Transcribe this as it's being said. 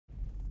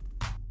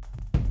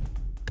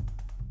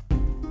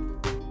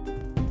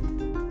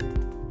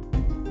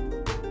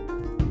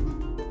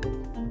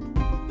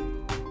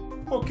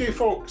Okay,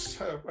 folks,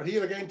 we're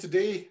here again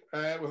today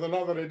with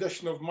another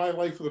edition of My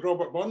Life with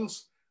Robert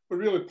Burns. We're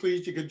really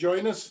pleased you could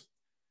join us.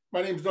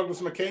 My name's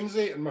Douglas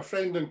Mackenzie, and my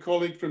friend and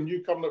colleague from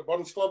Newcomer at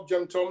Burns Club,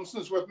 Jim Thompson,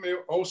 is with me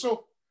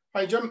also.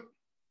 Hi, Jim.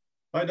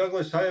 Hi,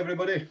 Douglas. Hi,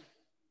 everybody.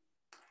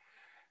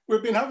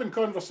 We've been having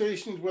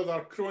conversations with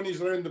our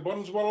cronies around the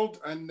Burns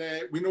world, and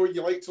we know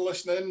you like to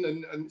listen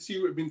in and see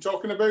what we've been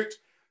talking about.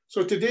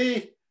 So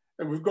today,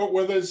 we've got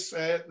with us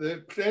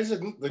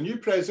the new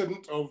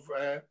president of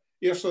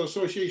Ayrshire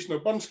Association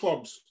of Burns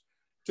Clubs.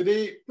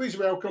 Today, please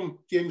welcome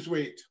James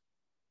Waite.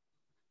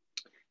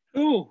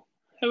 Oh,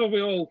 how are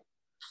we all?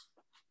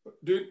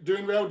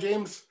 Doing well,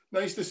 James.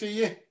 Nice to see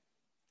you.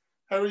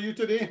 How are you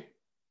today?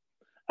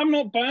 I'm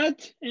not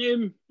bad.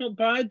 Not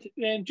bad.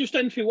 Just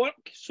in for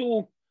work,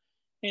 so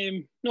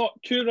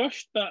not too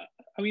rushed, but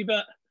a wee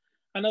bit.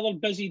 Another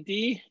busy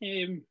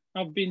day.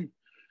 I've been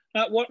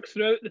at work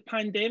throughout the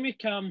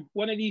pandemic. I'm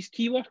one of these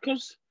key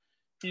workers,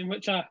 in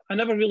which I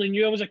never really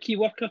knew I was a key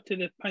worker till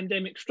the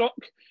pandemic struck,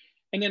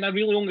 and then I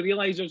really only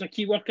realised I was a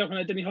key worker when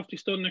I didn't have to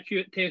stand in a queue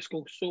at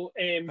Tesco. So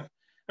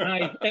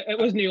it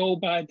wasn't all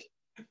bad.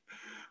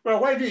 Well,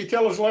 why don't you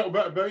tell us a little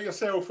bit about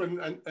yourself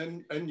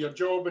and your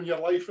job and your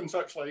life and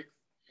such like?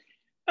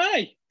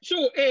 Aye,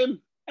 so as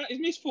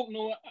most folk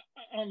know,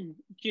 I'm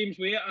James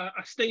Waite.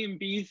 I stay in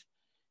Beith.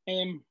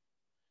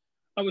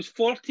 I was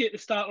 40 at the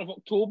start of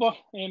October.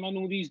 I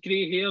know these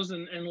grey hairs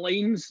and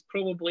lines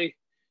probably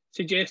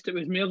suggest it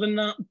was more than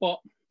that, but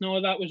no,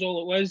 that was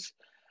all it was.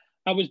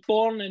 I was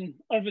born in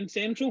Irvine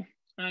Central,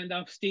 and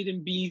I've stayed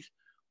in Beith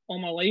all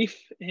my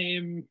life.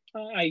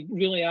 I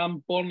really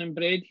am born and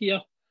bred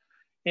here.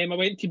 I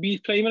went to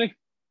Beith Primary,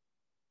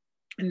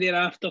 and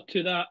thereafter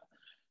to that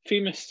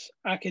famous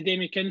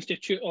academic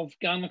institute of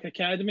Garnock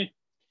Academy.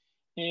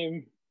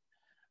 I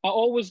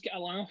always get a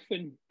laugh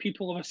when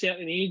people of a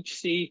certain age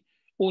say,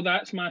 "Oh,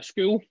 that's my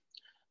school."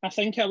 I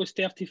think I was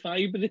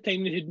 35 by the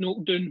time they had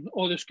knocked down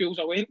all the schools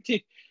I went to.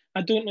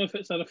 I don't know if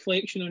it's a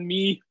reflection on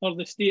me or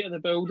the state of the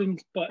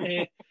buildings, but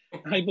I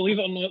believe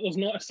it or not, there's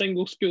not a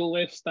single school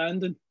left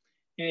standing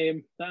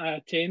that I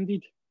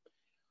attended.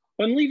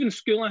 When leaving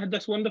school, I had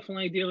this wonderful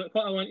idea that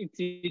what I wanted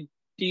to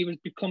do was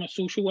become a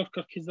social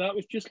worker, because that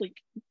was just like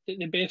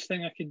the best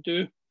thing I could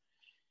do.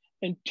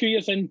 And 2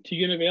 years into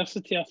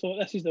university, I thought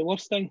this is the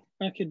worst thing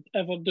I could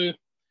ever do.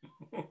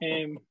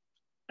 And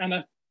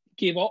I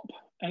gave up,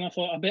 and I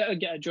thought I better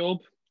get a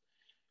job.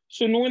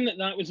 So knowing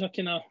that was a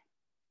kind of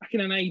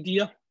an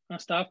idea, I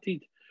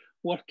started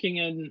working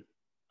in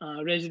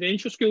a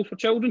residential school for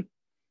children.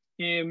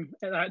 At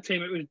that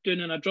time, it was down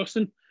in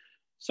Ardrossan.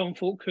 Some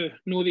folk who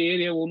know the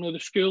area will know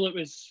the school. It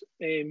was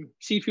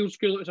Seafield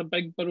School. It was a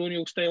big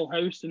baronial style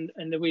house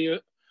in the way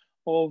out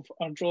of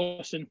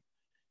Ardrossan.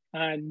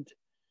 And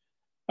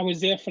I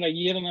was there for a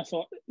year, and I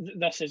thought,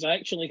 this is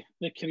actually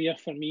the career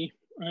for me.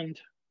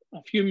 And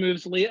a few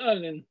moves later,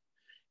 and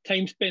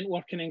time spent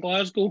working in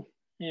Glasgow,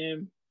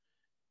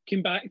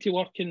 came back to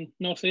work in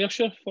North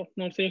Ayrshire for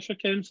North Ayrshire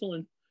Council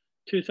in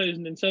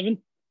 2007.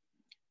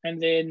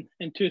 And then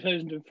in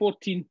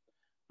 2014,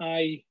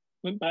 I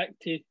went back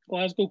to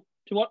Glasgow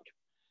to work.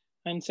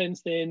 And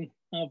since then,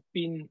 I've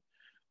been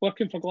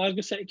working for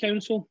Glasgow City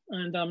Council,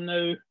 and I'm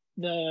now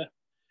the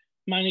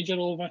manager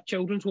of a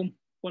children's home,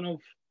 one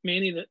of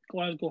many that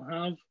Glasgow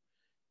have.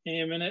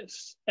 And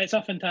it's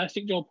a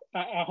fantastic job.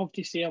 I have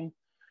to say,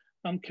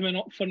 I'm coming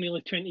up for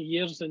nearly 20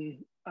 years,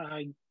 and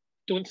I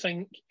don't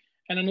think,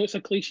 and I know it's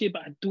a cliche,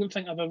 but I don't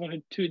think I've ever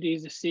had 2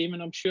 days the same.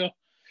 And I'm sure,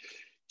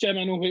 Jim,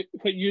 I know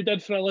what you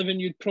did for a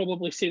living, you'd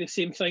probably say the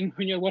same thing.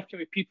 When you're working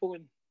with people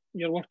and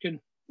you're working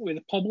with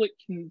the public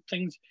and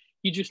things,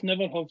 you just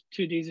never have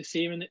 2 days the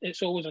same, and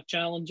it's always a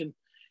challenge, and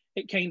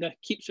it kind of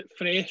keeps it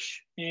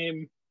fresh.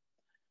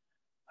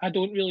 I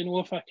don't really know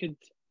if I could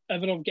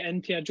ever have get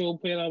into a job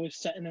where I was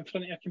sitting in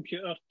front of a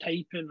computer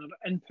typing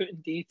or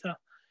inputting data.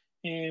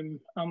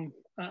 I'm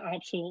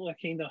absolutely a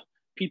kind of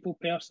people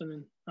person,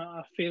 and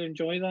I fair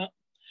enjoy that.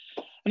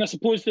 And I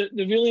suppose that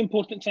the really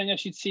important thing I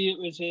should say, it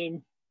was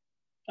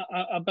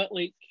a bit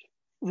like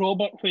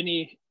Robert when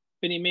he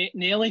met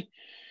Nellie.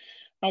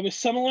 I was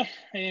similar.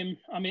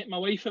 I met my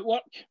wife at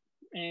work.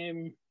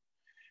 I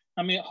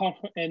met her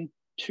in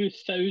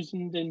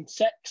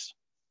 2006,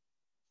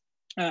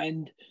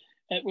 and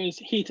it was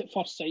hate at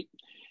first sight.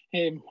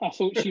 I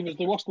thought she was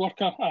the worst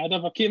worker I had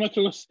ever came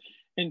across,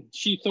 and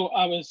she thought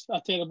I was a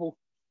terrible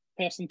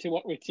person to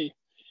work with too.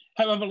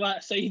 However, that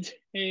aside,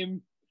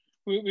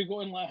 we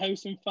got in like a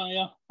house on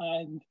fire,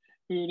 and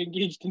we were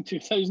engaged in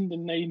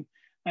 2009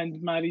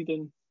 and married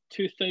in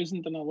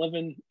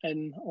 2011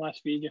 in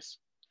Las Vegas.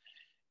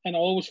 And I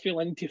always feel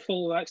I need to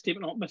follow that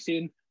statement up by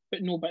saying,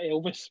 but no, but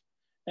Elvis.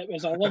 It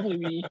was a lovely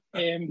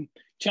wee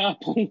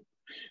chapel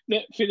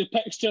that, for the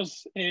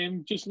pictures,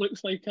 just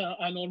looks like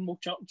a normal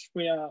church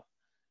with a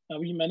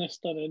wee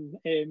minister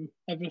and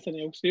everything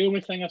else. The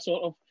only thing I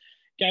sort of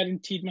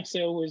guaranteed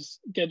myself was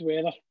good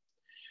weather,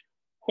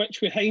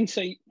 which with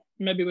hindsight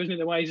maybe wasn't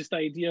the wisest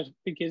idea,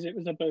 because it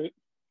was about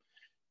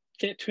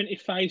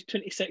 25,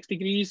 26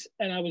 degrees,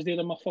 and I was there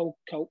in my full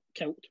kilt,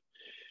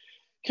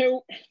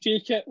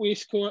 jacket,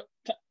 waistcoat,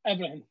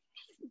 everything,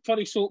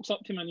 furry socks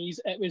up to my knees.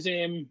 It was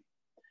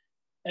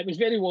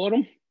very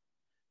warm,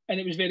 and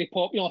it was very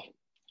popular.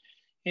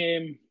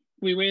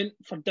 We went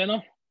for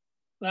dinner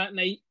that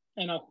night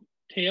in a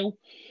hotel,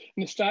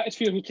 in the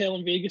Stratosphere Hotel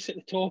in Vegas at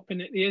the top.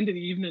 And at the end of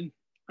the evening,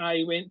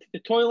 I went to the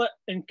toilet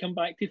and come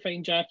back to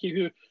find Jackie,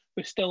 who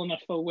was still in her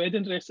full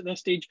wedding dress at this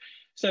stage,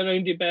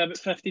 surrounded by about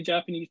 50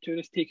 Japanese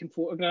tourists taking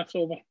photographs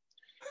of her.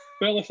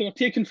 Well, if they were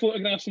taking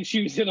photographs and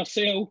she was in her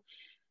cell,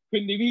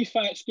 when the wee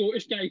fat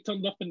Scottish guy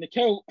turned up in the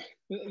kilt,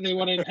 they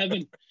were in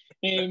heaven.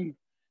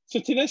 So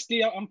to this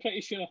day, I'm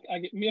pretty sure I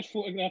get more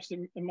photographs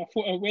than my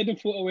wedding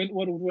photo went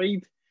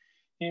worldwide.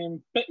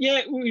 But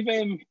yeah, we've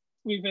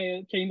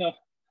kind of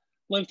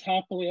lived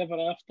happily ever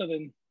after,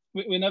 and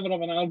we never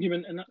have an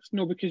argument, and that's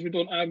not because we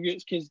don't argue,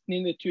 it's because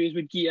none of the two is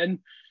would get in.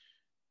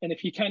 And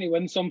if you can't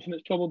win something,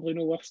 it's probably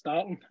not worth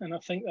starting. And I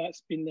think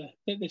that's been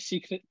the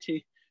secret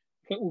to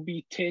what will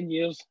be 10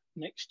 years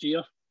next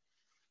year.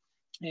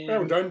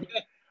 Well done.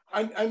 Yeah.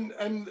 And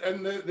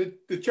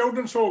the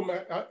children's home,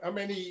 how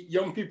many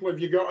young people have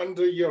you got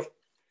under your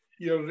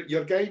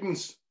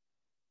guidance?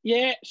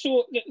 Yeah,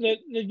 so the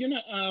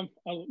unit,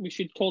 we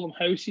should call them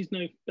houses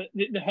now, but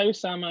the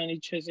house I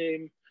manage has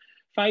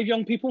 5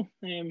 young people.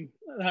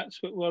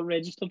 That's what we're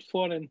registered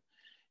for, and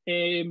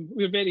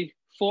we're very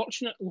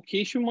fortunate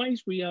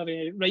location-wise. We are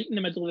right in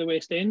the middle of the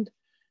West End.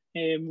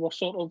 We're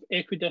sort of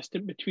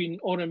equidistant between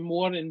Oran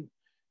Moor and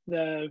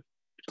the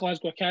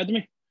Glasgow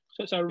Academy,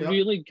 so it's a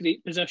really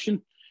great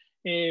position.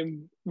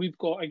 We've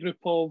got a group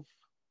of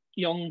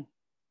young,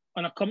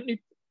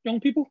 unaccompanied young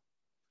people,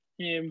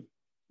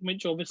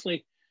 which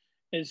obviously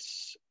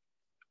is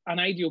an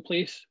ideal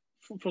place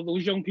for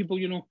those young people.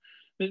 You know,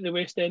 the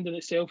West End in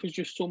itself is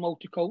just so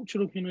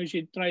multicultural. You know, as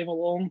you drive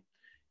along,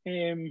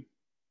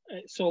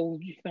 it's all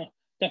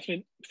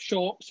different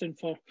shops, and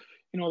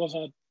there's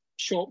a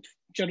shop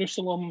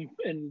Jerusalem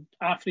and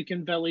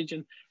African village,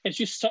 and it's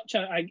just such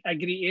a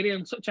great area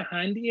and such a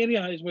handy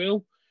area as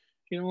well.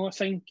 You know, I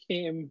think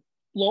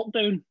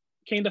lockdown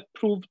kind of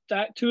proved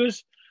that to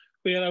us,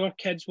 where our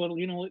kids were,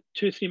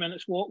 2-3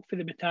 minutes walk for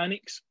the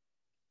Botanics,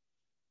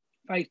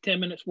 5-10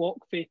 minutes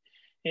walk for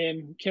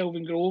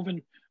Kelvin Grove,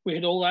 and we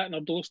had all that on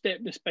our doorstep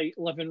despite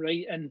living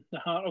right in the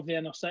heart of the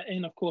inner city.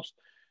 And of course,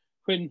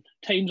 when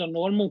times are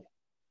normal,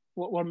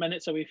 we're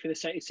minutes away from the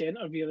city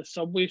centre via the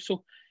subway.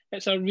 So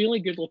it's a really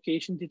good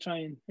location to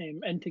try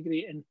and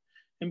integrate and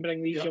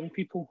bring these young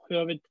people who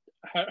have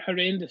had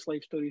horrendous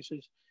life stories,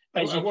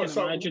 as you can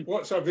imagine.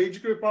 What sort of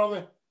age group are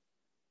they?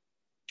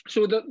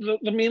 So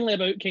they're mainly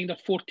about kind of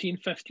 14,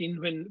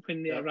 15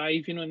 when they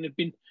arrive, and they've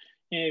been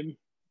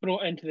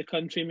brought into the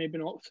country, maybe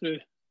not through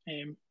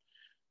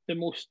the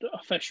most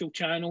official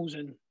channels,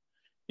 and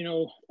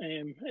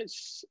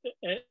it's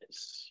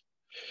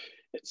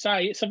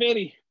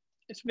very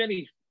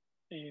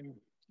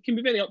it can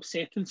be very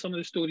upsetting, some of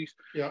the stories.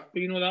 Yeah.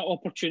 But that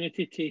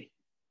opportunity to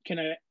kind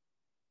of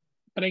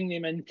bring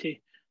them into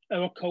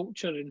our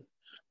culture and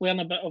learn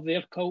a bit of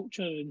their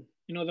culture, and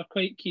they're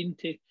quite keen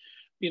to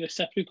be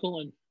reciprocal,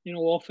 and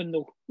often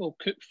they'll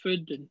cook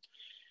food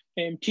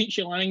and teach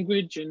you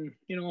language, and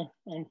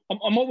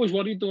I'm always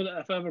worried though that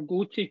if I ever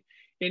go to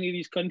any of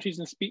these countries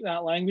and speak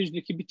that language,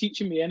 they could be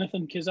teaching me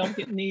anything, because I'm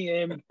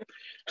getting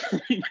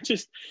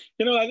just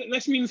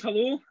this means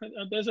hello,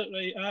 does it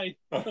right?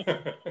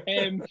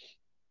 Aye.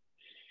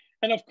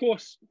 And of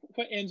course,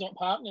 what ends up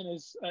happening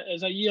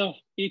is a year,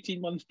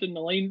 18 months down the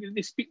line,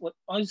 they speak like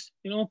us,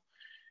 and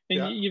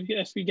you've got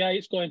this wee guy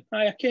that's going,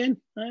 aye, I can,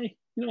 aye,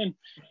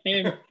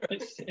 and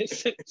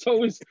it's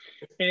always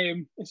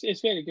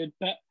it's very good.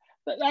 But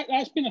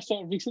that's been a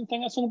sort of recent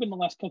thing. It's only been the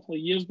last couple of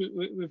years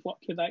we've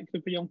worked with that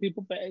group of young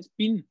people, but it's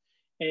been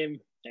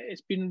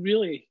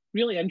really,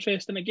 really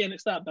interesting. Again,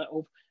 it's that bit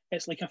of,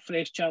 it's like a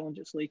fresh challenge,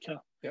 it's like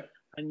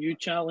a new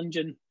challenge,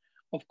 and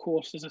of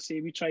course, as I say,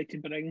 we try to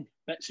bring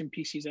bits and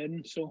pieces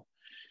in. So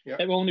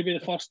it will only be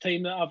the first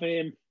time that I've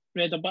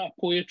read a bit of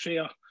poetry,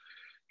 or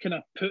kind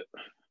of put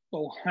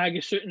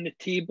haggis out on the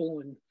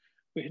table, and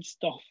we had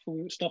stuff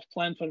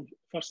planned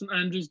for St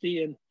Andrew's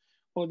Day and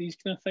all these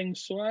kind of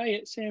things. So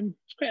it's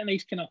quite a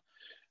nice kind of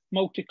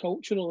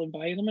multicultural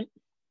environment.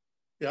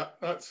 Yeah,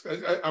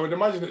 I would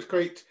imagine it's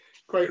quite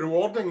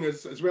rewarding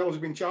as well as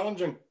being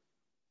challenging.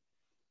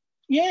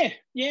 Yeah,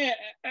 it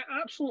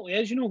absolutely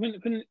is.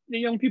 When the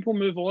young people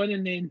move on,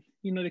 and then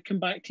they come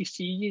back to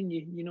see you, and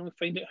you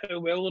find out how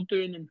well they're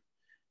doing, and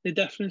the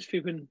difference for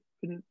when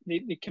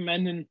they come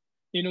in and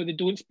they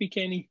don't speak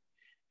any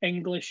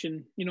English,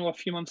 and a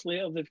few months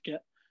later they've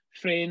got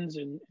friends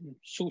and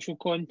social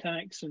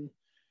contacts, and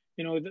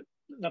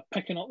they're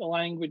picking up the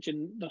language,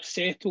 and they're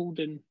settled,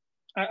 and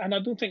I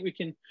don't think we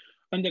can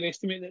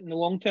underestimate that in the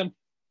long term.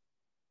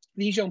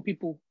 These young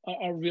people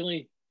are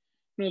really,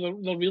 they're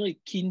really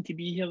keen to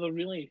be here. They're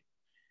really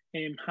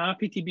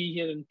happy to be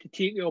here and to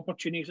take the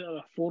opportunities that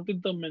are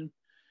afforded them. And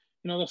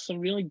there's some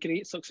really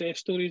great success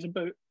stories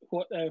about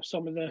what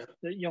some of the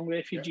young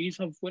refugees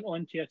have went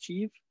on to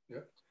achieve.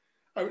 Yeah.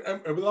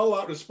 And with all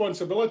that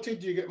responsibility,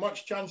 do you get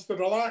much chance to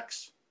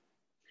relax?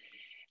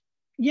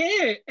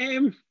 Yeah.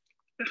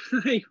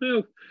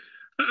 Well,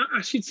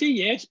 I should say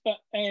yes, but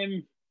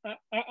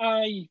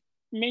I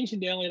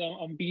mentioned earlier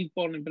I'm Beith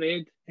born and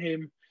bred,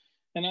 and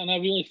I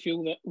really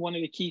feel that one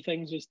of the key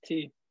things is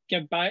to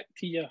give back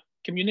to your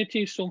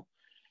community. So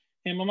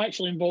I'm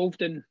actually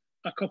involved in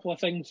a couple of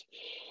things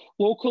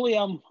locally.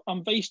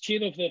 I'm vice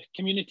chair of the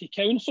community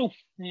council.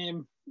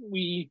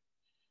 We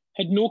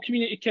had no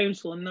community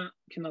council, and that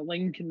kind of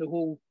link in the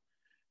whole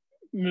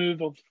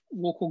move of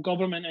local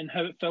government and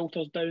how it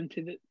filters down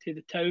to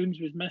the towns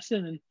was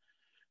missing. And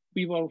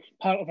we were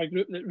part of a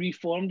group that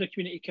reformed the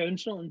community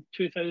council in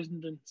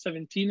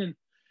 2017, and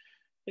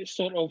it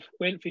sort of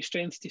went from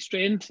strength to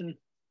strength. And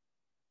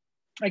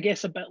I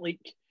guess a bit like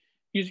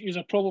you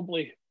are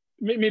probably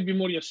maybe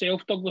more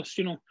yourself, Douglas.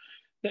 You know,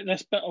 that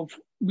this bit of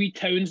wee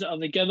towns that are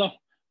together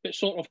but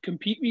sort of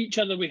compete with each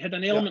other. We had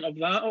an element of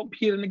that up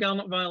here in the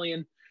Garnet Valley,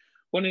 and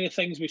one of the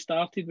things we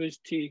started was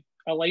to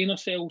align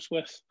ourselves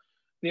with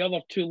the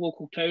other two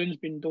local towns,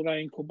 being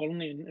Dorey and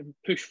Kilbirnie, and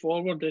push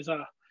forward as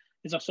a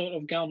sort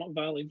of Garnet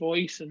Valley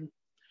voice. And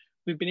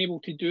we've been able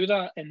to do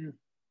that. And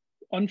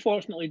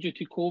unfortunately, due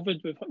to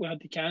COVID, we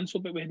had to cancel,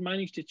 but we had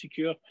managed to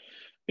secure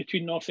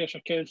between North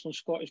Ayrshire Council and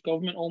Scottish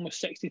Government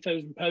almost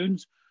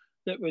 £60,000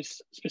 that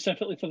was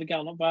specifically for the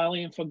Garnet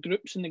Valley and for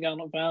groups in the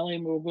Garnet Valley.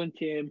 And we were going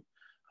to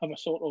have a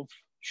sort of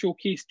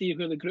showcase day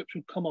where the groups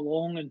would come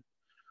along and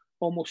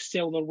almost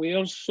sell their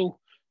wares. So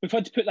we've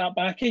had to put that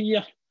back a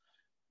year,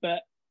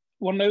 but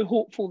we're now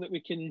hopeful that we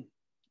can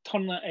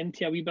turn that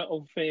into a wee bit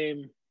of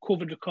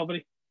COVID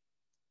recovery,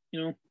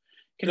 you know,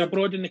 kind of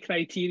broaden the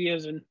criteria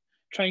and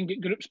try and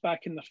get groups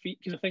back in their feet,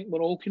 because I think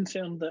we're all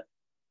concerned that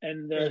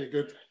in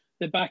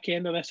the back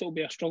end of this, it'll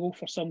be a struggle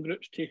for some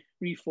groups to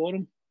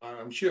reform.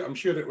 I'm sure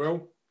it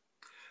will.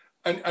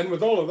 And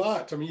with all of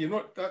that, I mean, you're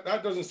not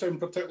that doesn't sound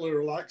particularly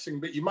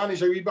relaxing, but you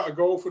manage a wee bit of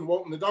golf and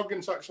walking the dog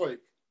and such like.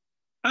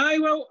 I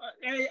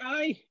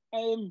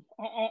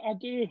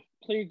do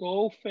play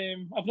golf.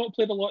 I've not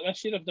played a lot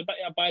this year. I've had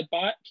a bad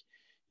back.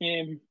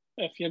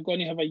 If you're going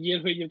to have a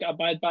year where you've got a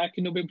bad back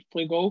and not be able to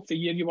play golf, the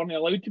year you weren't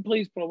allowed to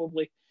play is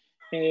probably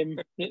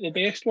the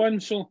best one.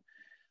 So,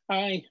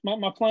 my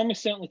plan was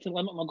certainly to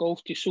limit my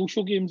golf to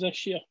social games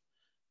this year.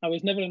 I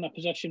was never in a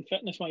position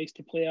fitness-wise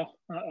to play at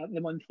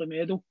the monthly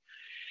medal.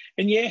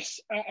 And yes,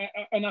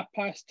 in a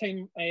past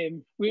time, I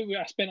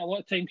spent a lot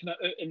of time kind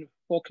of out and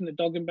walking the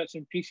dog in bits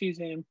and pieces.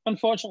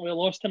 Unfortunately, I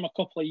lost him a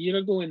couple of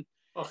years ago, and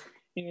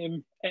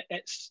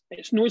it's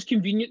not as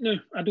convenient now.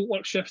 I don't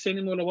work shifts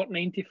anymore. I work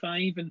 9 to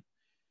 5, and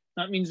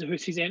that means the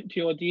house is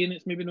empty all day, and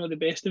it's maybe not the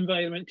best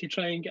environment to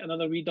try and get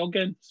another wee dog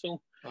in.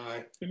 So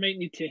we might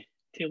need to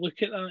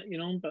look at that, you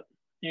know. But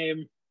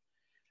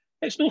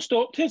it's no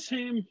stopped us.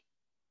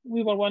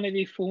 We were one of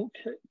the folk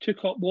that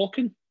took up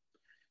walking.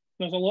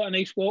 There's a lot of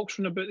nice walks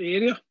from about the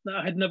area that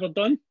I had never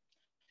done,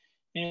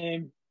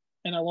 and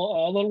a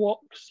lot of other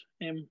walks.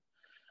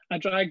 I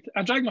dragged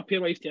my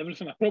poor wife to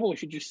everything. I probably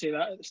should just say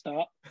that at the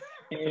start.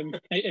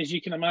 As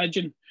you can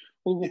imagine,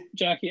 oh,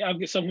 Jackie, I've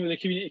got something with the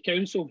community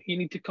council. You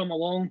need to come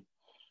along.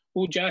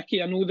 Oh,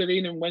 Jackie, I know the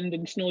rain and wind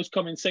and snow is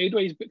coming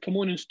sideways, but come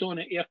on and stone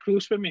at Ayr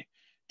Close with me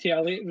to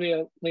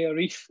a Layer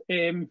Reef.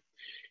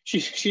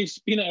 She's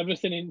been at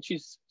everything, and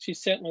she's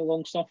certainly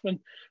long suffering.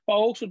 But I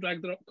also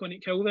dragged her up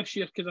Connick Hill this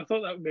year because I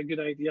thought that would be a good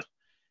idea.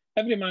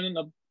 Every man and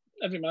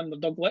their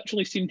dog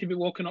literally seemed to be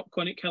walking up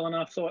Connick Hill, and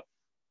I thought,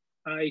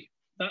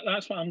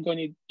 that's what I'm going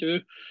to do.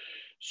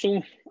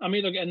 So I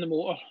made her get in the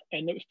motor,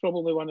 and it was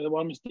probably one of the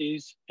warmest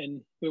days,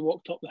 and we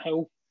walked up the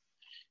hill.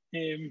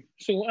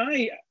 So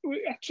I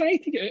tried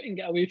to get out and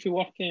get away from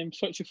work,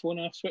 switch the phone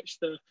off, switch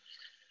the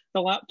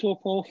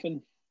laptop off,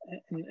 and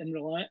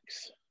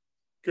relax.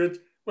 Good.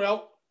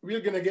 Well,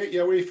 we're going to get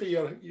you away for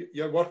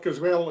your work as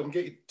well, and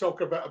get you to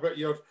talk a bit about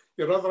your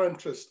other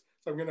interests.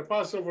 So I'm going to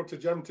pass over to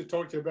Jim to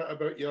talk to you a bit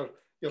about your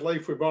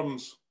life with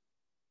Burns.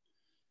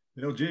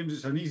 Well, James,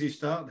 it's an easy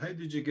start. How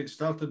did you get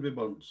started with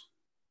Burns?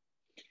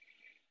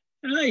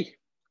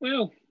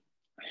 Well,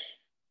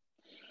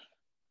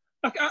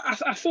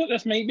 I thought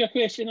this might be a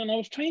question, and I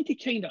was trying to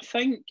kind of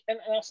think, and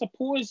I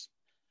suppose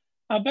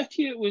I bet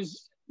you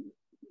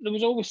there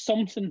was always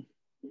something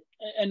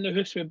in the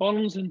house with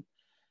Burns, and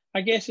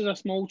I guess as a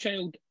small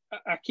child,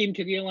 I came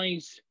to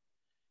realise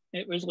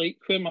it was like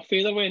where my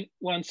father went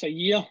once a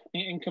year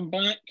and come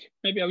back,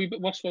 maybe a wee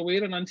bit worse for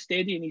wear and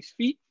unsteady in his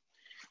feet.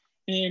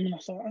 And I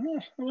thought,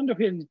 I wonder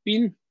where he's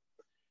been.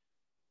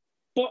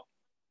 But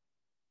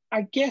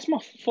I guess my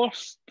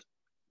first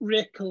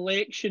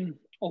recollection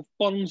of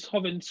Burns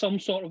having some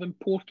sort of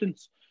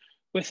importance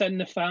within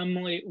the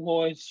family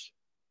was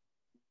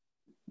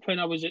when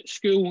I was at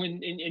school,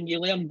 and you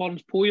learn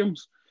Burns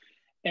poems.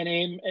 And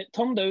it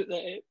turned out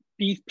that at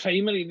Beith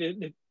Primary,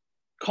 the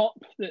cup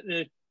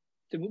that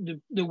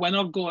the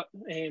winner got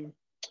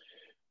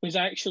was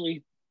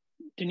actually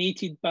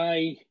donated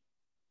by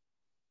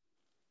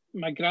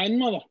my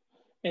grandmother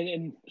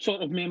in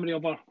sort of memory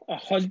of her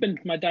husband,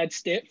 my dad's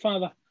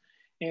stepfather,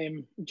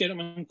 a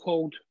gentleman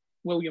called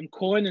William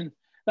Cohen. And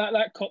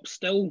that cup's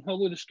still,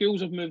 although the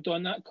schools have moved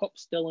on, that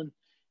cup's still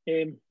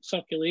in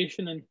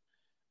circulation. And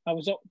I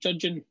was up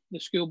judging the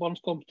school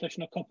Burns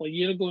competition a couple of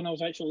years ago, and I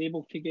was actually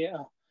able to get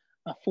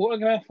a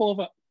photograph of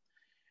it.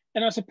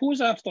 And I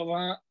suppose after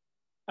that,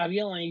 I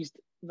realised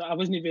that I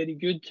wasn't very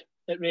good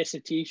at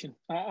recitation.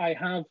 I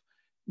have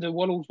the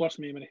world's worst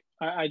memory.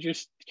 I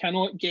just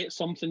cannot get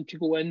something to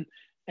go in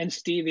and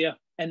stay there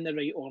in the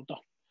right order.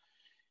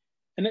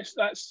 And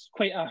that's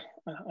quite a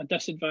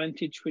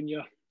disadvantage when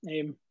you're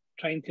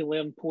trying to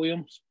learn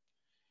poems.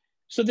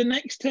 So the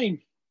next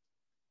time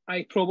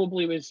I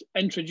probably was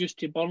introduced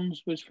to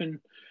Burns was when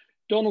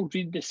Donald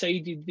Reid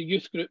decided the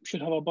youth group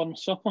should have a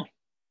Burns supper.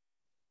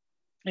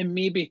 And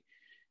maybe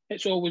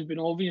it's always been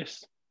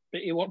obvious,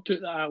 but he worked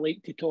out that I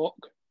like to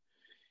talk.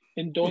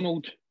 And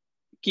Donald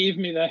gave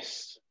me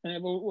this,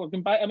 and we're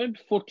going back about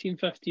 14,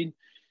 15,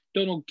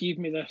 Donald gave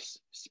me this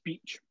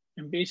speech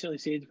and basically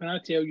said, when I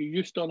tell you,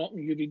 you stand up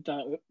and you read that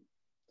out.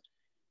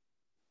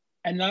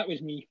 And that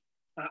was me.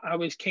 I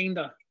was kind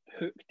of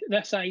hooked.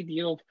 This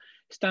idea of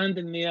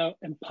standing there,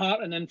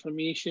 imparting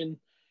information,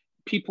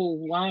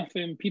 people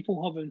laughing,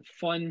 people having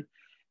fun,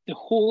 the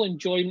whole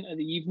enjoyment of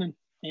the evening.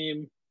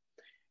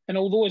 And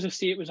although, as I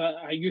say, it was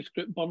a youth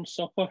group Burns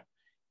supper,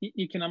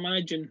 you can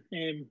imagine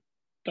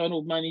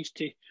Donald managed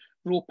to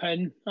rope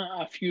in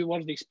a few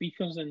worthy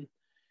speakers. And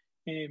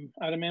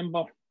I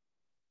remember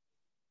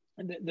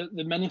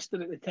the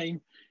minister at the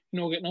time,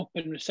 getting up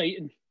and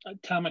reciting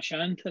Tam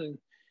O'Shanter,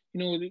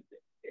 and,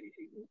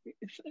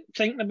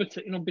 thinking about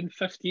it, being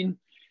 15,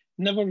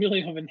 never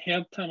really having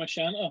heard Tam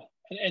O'Shanter,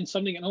 and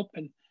somebody getting up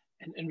and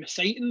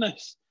reciting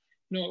this,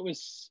 it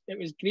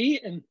was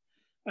great. And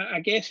I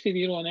guess from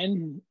there on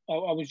in,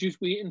 I was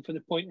just waiting for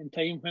the point in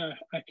time when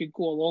I could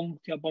go along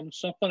to a Burns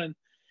supper,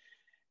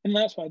 and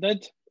that's what I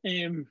did.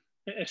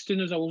 As soon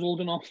as I was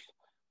old enough,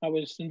 I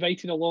was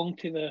invited along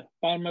to the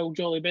Barmill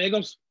Jolly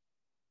Beggars,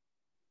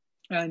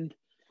 and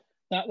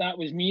that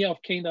was me.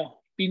 I've kind of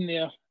been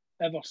there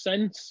ever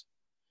since,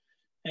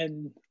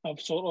 and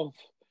I've sort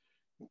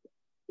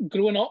of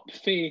grown up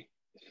for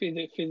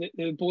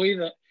the boy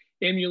that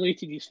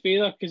emulated his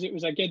father, because it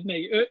was a good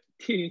night out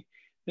to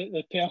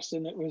the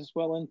person that was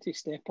willing to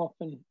step up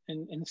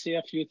and say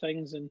a few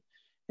things and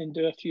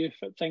do a few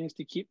things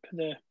to keep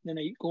the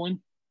night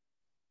going.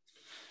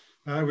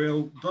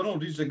 Well,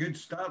 Donald is a good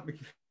start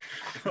because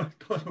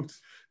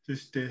Donald's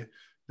just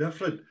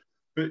different.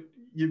 But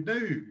you've now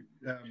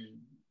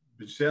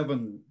been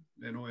serving,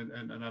 in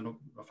an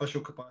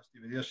official capacity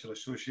with the Ayrshire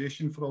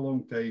Association for a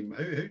long time.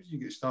 How did you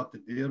get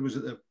started there? Was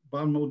it the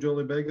Barnwell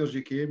Jolly Beggars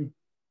you came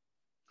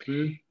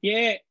through?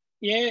 Yeah.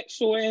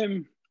 So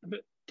about,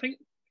 I think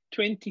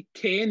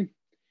 2010,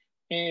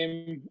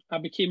 I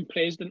became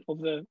president of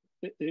the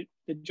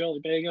Jolly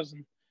Beggars,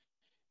 and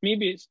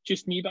maybe it's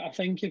just me, but I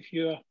think if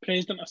you're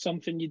president of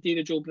something, you do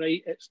the job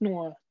right. It's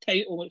no a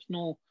title, it's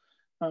no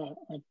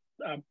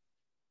a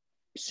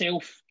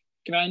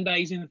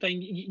self-grandising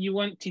thing. You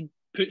want to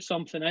put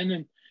something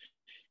in,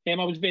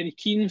 and I was very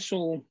keen.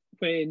 So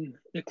when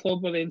the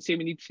club were then saying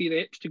we need 3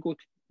 reps to go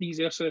to these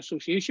Ayrshire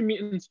Association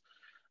meetings,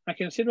 I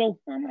kind of said, well,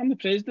 I'm the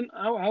president,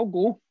 I'll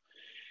go.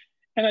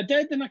 And I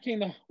did, and I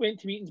kind of went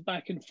to meetings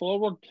back and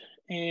forward,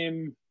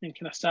 and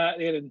kind of sat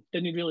there and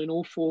didn't really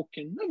know folk,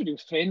 and everybody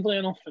was friendly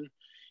enough, and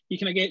you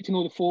kind of get to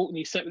know the folk, and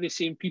you sit with the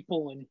same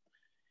people.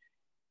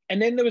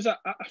 And then there was a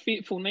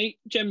fateful night,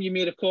 Jim, you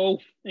may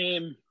recall,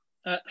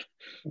 at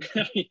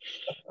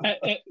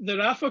the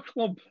Rafa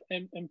Club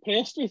in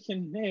Prestwick,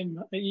 and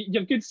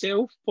your good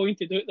self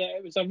pointed out that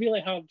it was a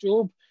really hard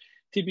job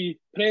to be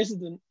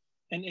president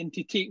and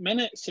to take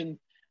minutes, and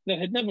there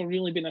had never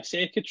really been a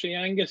secretary.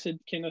 Angus had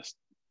kind of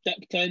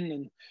dipped in,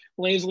 and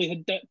Leslie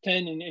had dipped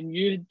in, and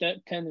you had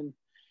dipped in, and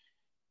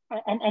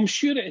I'm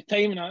sure at the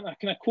time, and I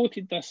kind of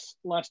quoted this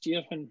last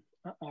year when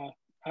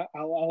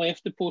I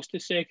left the post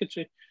as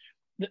secretary,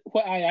 that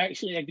what I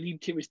actually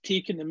agreed to was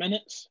taking the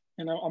minutes,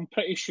 and I'm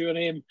pretty sure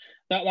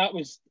that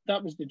was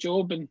the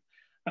job. And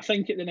I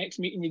think at the next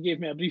meeting you gave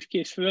me a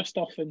briefcase full of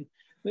stuff, and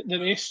the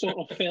rest sort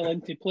of fell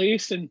into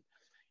place. And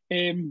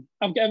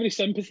I've got every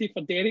sympathy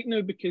for Derek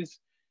now, because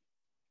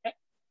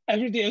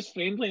everybody is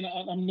friendly, and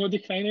I'm not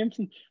decrying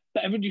anything,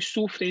 but everybody's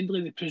so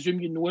friendly they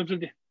presume you know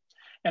everybody.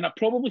 And I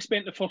probably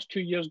spent the first 2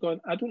 years going,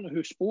 I don't know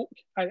who spoke.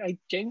 Who?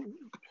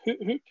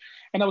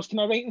 And I was kind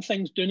of writing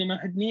things down, and I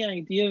had no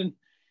idea. And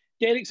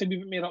Derek's a wee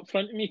bit more up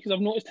front of me, because I've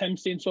noticed him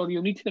saying, sorry,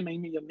 you'll need to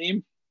remind me your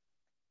name.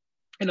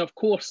 And of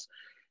course,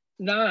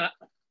 that,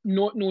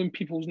 not knowing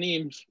people's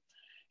names,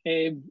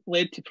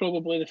 led to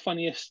probably the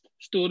funniest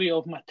story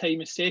of my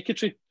time as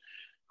secretary,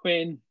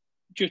 when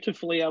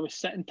dutifully I was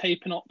sitting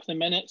typing up the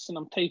minutes, and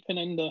I'm typing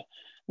in the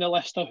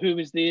list of who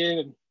was there,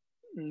 and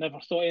never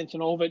thought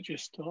anything of it,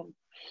 just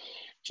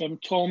Jim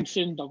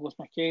Thompson, Douglas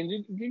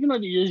McKenzie, the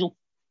usual.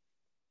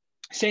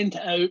 Sent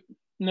it out,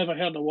 never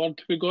heard a word.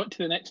 We got to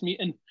the next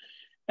meeting,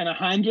 and a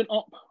hand went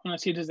up, and I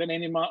said, is there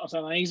any matters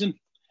arising?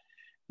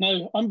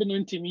 Now,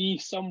 unbeknown to me,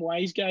 some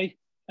wise guy,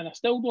 and I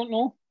still don't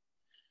know,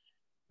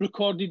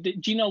 recorded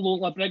that Gina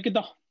Lola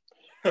Brigida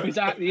was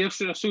at the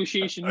Ayrshire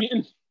Association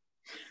meeting.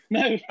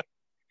 Now,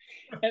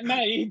 at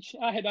my age,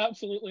 I had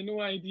absolutely no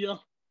idea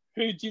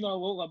who Gina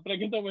Lola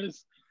Brigida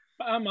was.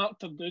 I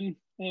marked her down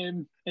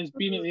as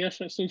being at the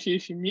Ayrshire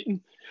Association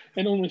meeting,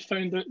 and only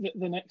found out that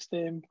the next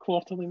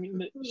quarterly meeting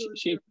that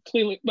she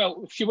clearly,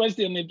 well, if she was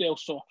there, nobody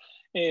else saw.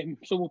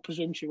 So we'll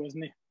presume she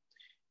wasn't.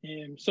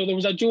 So there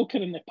was a joker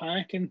in the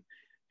pack, and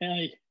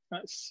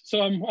that's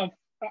my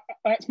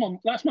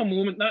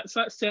moment. That's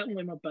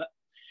certainly my bit.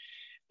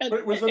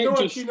 But was there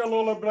no Tina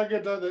Lola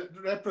Brigida that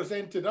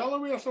represented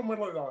Alloway or somewhere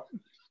like that?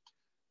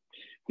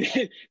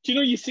 Do you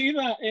know, you say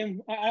that?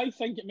 I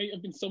think it might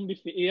have been somebody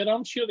for Ayr.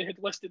 I'm sure they had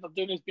listed her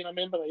down as being a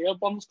member of the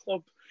Airburns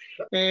Club.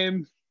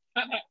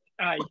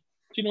 Aye. Do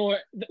you know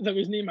what? There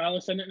was no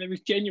malice in it, and it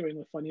was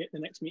genuinely funny at the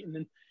next meeting.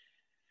 And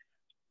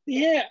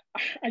yeah,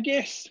 I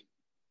guess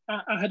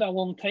I had a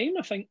long time.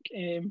 I think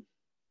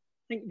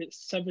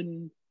it's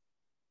 7,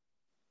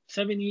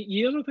 8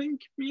 years, I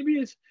think, maybe,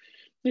 as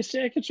the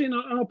secretary. And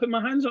I'll put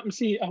my hands up and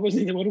say I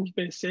wasn't the world's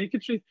best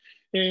secretary.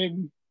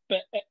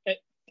 But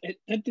it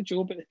did the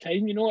job at the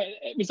time. You know,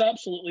 it was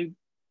absolutely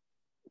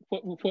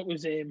what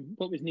was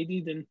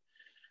needed,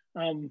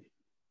 and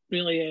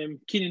really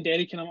Keenan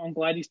Derrick, and I'm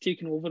glad he's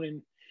taken over,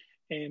 and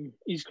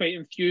he's quite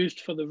enthused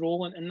for the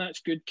role, and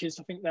that's good, because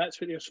I think that's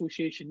what the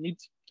association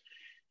needs,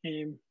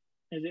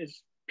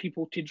 is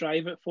people to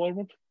drive it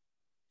forward.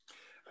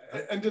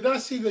 And did I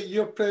see that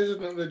you're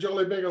president of the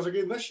Jolly Beggars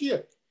again this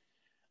year?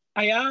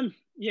 I am,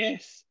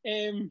 yes.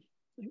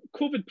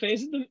 COVID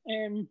president.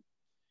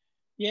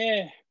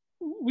 Yeah.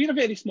 We're a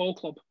very small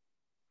club,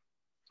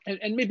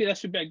 and maybe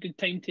this would be a good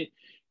time to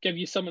give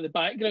you some of the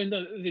background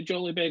of the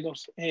Jolly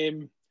Beggars.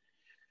 We're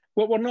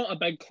not a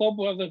big club.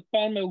 We're the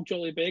Barmill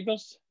Jolly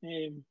Beggars,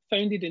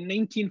 founded in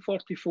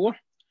 1944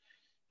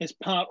 as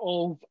part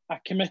of a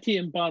committee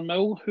in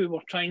Barmill who were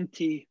trying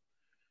to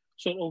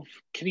sort of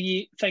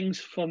create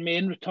things for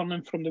men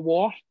returning from the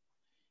war.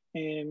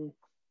 And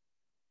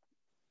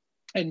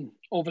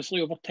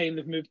obviously over time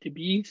they've moved to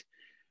Bees.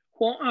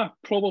 What I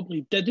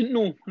probably didn't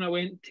know when I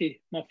went to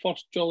my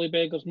first Jolly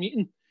Beggars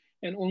meeting,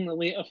 and only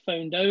later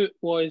found out,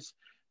 was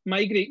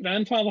my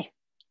great-grandfather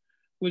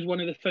was one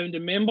of the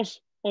founding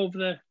members of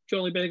the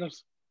Jolly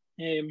Beggars,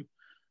 a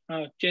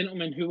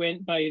gentleman who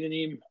went by the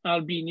name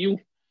R.B.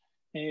 Neal,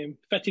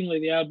 fittingly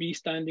the R.B.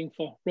 standing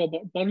for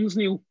Robert Burns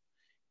Neal.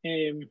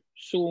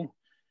 So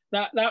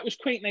that was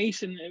quite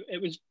nice, and it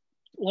was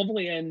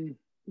lovely in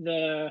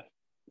the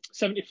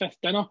 75th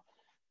dinner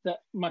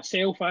that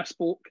myself, I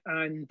spoke,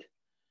 and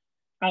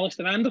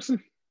Alistair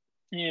Anderson.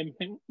 I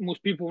think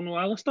most people know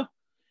Alistair.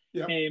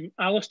 Yeah.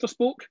 Alistair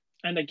spoke,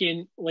 and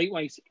again,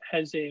 likewise,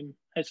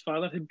 his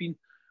father had been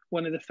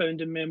one of the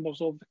founding members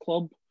of the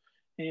club.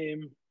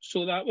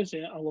 So that was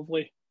a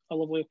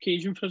lovely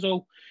occasion for us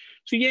all.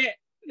 So yeah,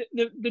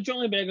 the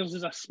Jolly Beggars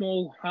is a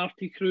small,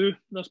 hearty crew.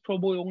 There's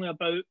probably only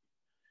about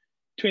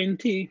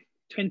 20,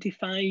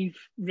 25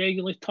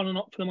 regularly turning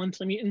up for the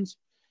monthly meetings.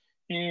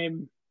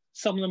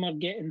 Some of them are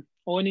getting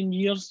on in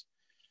years.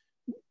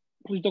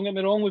 Please don't get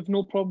me wrong, we've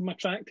no problem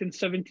attracting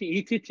 70,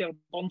 80 to our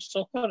Burns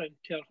supper and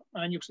to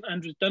our annual St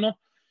Andrews dinner.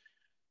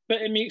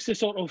 But it makes the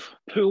sort of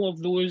pool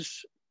of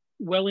those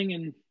willing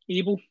and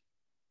able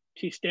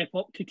to step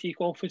up to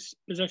take office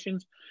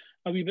positions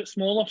a wee bit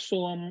smaller.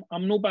 So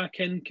I'm no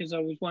back in because I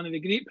was one of the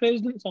great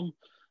presidents.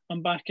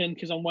 I'm back in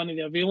because I'm one of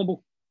the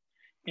available.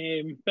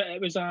 But it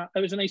was a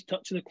nice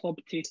touch of the club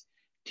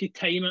to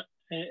time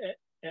it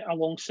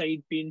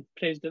alongside being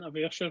president of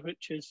Ayrshire,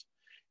 which is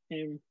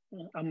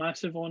a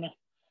massive honour.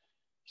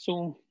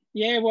 So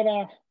yeah,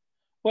 we're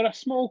a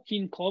small,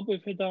 keen club.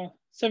 We've had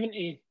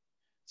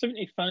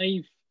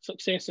 75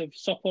 successive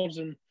suppers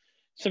and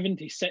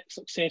 76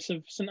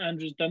 successive St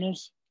Andrews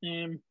dinners,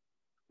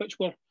 which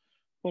we're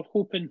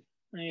hoping.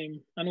 I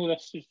know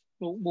this is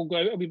we'll go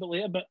out a wee bit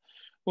later, but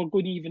we're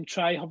going to even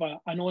try have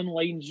an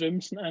online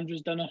Zoom St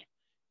Andrews dinner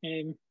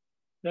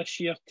this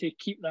year to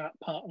keep that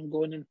pattern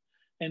going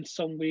in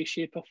some way,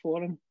 shape, or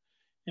form.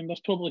 And there's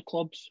probably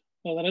clubs.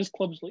 Well, there is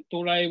clubs like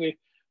Dorai with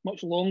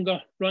much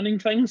longer running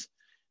things,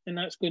 and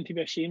that's going to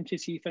be a shame to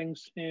see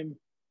things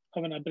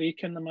having a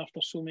break in them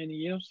after so many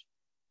years.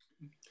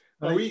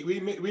 Well,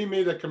 we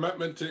made a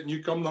commitment to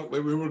New Cumnock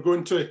that we were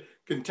going to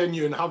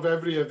continue and have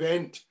every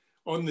event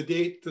on the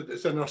date that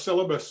it's in our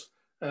syllabus,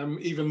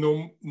 even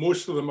though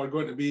most of them are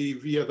going to be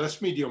via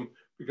this medium,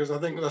 because I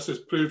think this has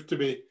proved to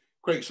be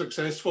quite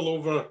successful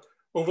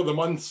over the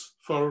months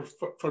for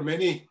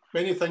many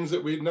things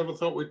that we never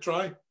thought we'd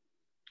try.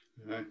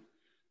 Right.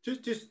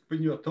 Just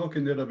when you were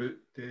talking there about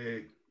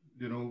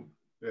when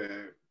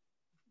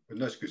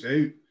this goes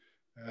out,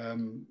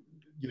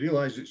 you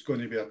realise it's going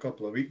to be a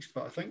couple of weeks,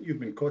 but I think you've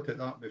been caught at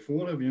that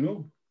before, have you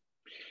know?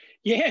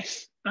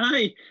 Yes,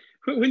 aye.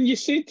 When you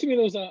said to me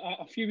there was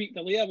a few week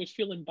delay, I was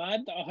feeling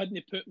bad that I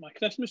hadn't put my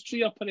Christmas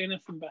tree up or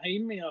anything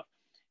behind me or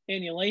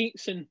any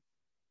lights, and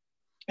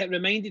it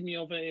reminded me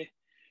of a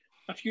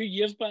few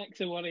years back.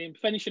 They were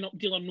finishing up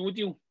Deal or No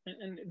Deal,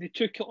 and they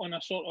took it on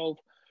a sort of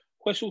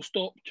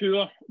whistle-stop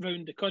tour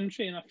around the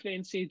country, and a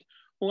friend said,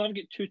 well, I've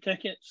got 2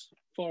 tickets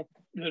for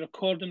the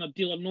recording of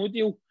Deal or No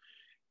Deal.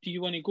 Do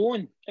you want to go?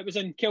 And it was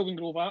in Kelvin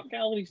Grove Art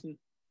Galleries, and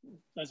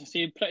as I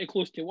said, pretty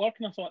close to work,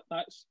 and I thought,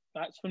 that's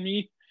for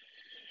me.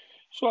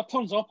 So I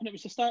turns up and it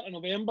was the start of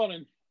November,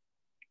 and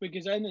we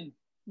goes in and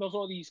there's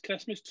all these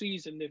Christmas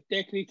trees and they've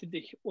decorated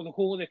the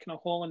whole of the kind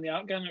of hall in the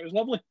art gallery. It was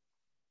lovely.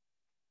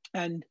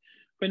 And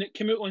when it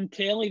came out on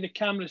telly, the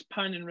camera's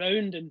panning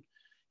round and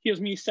here's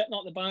me sitting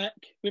at the back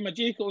with my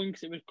jacket on,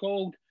 because it was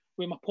called,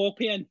 with my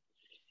poppy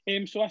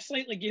in. So I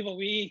slightly gave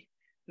away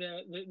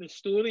the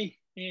story.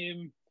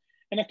 And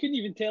I couldn't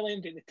even tell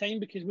anybody at the time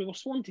because we were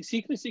sworn to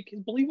secrecy, because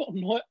believe it or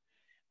not,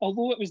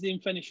 although it was them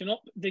finishing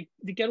up, the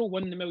girl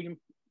won the £1 million.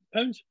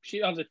 She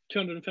had the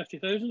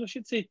 250,000, I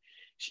should say.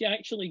 She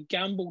actually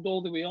gambled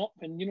all the way up,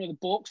 and the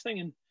box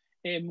thing,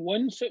 and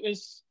won. So it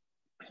was,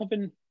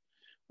 having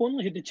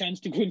only had the chance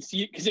to go and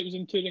see it because it was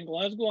in tour in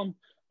Glasgow.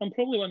 I'm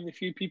probably one of the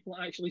few people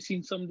that actually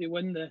seen somebody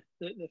win the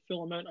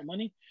full amount of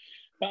money.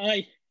 But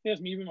aye,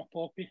 there's me with my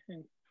poppy,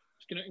 and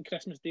it's going out on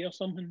Christmas Day or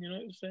something.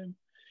 It was.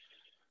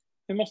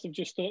 They must have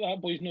just thought that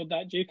boy's not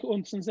that jacket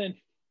on since then.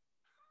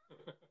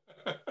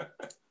 At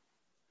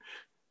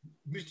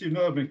least you've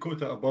never been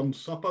caught at a Burns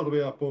supper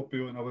with a poppy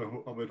on, I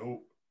would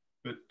hope.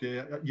 But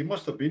you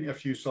must have been to a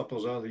few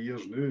suppers over the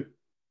years now.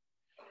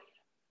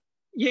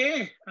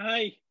 Yeah,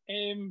 aye.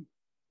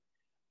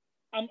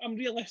 I'm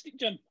realistic,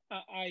 Jim.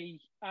 I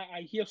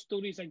hear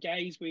stories of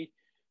guys with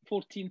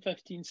 14,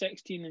 15,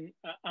 16, and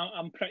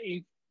I'm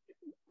pretty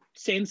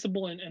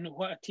sensible in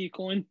what I take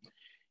on.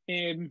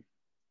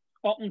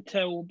 Up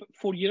until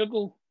 3 years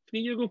ago,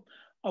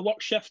 I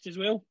worked shifts as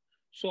well.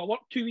 So I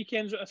worked 2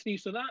 weekends out of 3,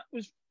 so that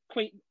was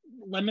quite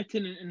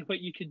limiting in what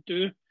you could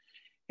do.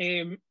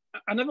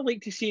 I never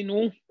like to say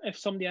no if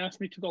somebody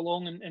asked me to go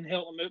along and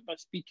help them out by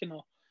speaking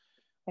or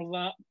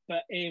that,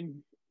 but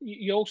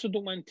you also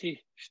don't want to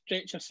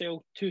stretch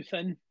yourself too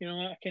thin.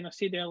 I kind of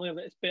said earlier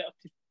that it's better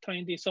to try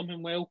and do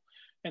something well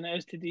than it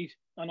is to do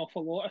an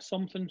awful lot of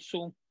something.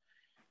 So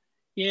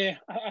yeah,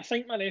 I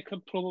think my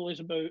record probably is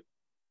about,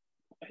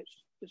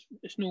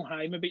 it's no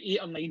high, maybe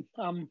 8 or 9.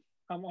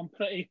 I'm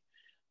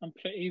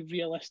pretty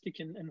realistic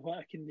in what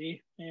I can do.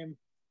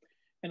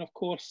 And of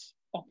course,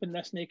 up in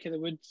this neck of the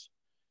woods,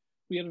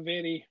 we are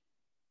very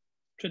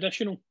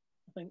traditional.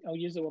 I think I'll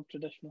use the word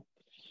traditional.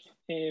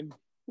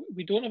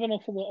 We don't have an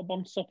awful lot of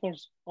Burns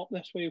suppers up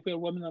this way where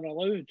women are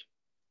allowed.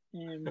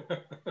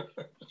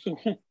 So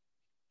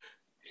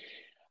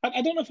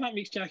I don't know if that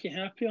makes Jackie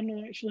happy or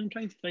not, actually. I'm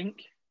trying to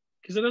think.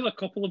 Because there is a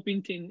couple I've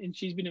been to and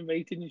she's been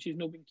invited and she's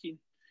not been keen.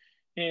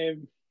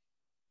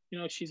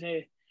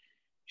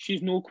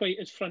 She's not quite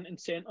as front and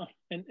centre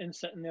and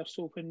sitting there.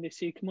 So when they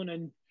say, come on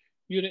in,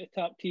 you're at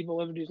the top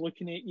table, everybody's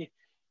looking at you,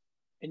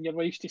 and your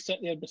wife's to sit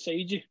there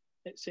beside you,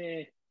 it's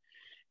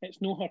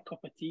no her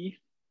cup of tea.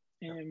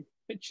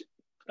 Which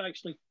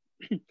actually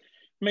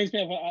reminds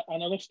me of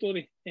another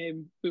story.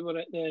 We were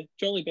at the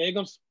Jolly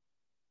Beggars,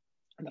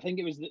 and I think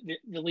it was the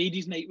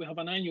ladies' night. We have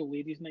an annual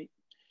ladies' night.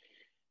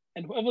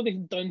 And whatever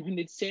they'd done when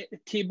they'd set the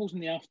tables in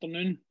the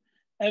afternoon,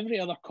 every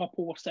other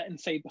couple were sitting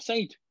side by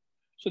side.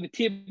 So the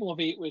table of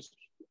 8 was,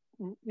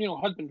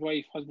 husband,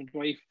 wife, husband.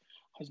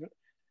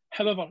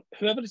 However,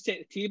 whoever had set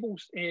the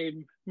tables,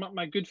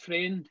 my good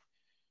friend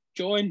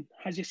John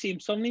has the same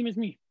surname as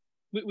me.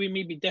 We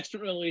may be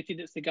distant related,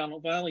 it's the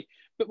Garnock Valley,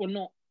 but we're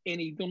not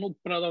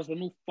brothers, we're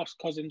no first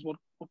cousins, we're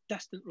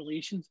distant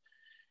relations.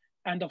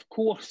 And of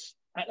course,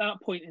 at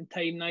that point in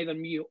time, neither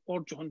me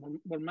or John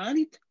were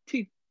married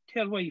to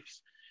our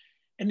wives.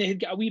 And they had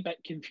got a wee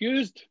bit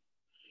confused.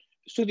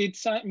 So they'd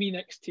sat me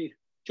next to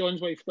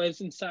John's wife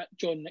Liz and sat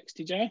John next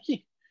to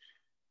Jackie,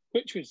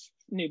 which was,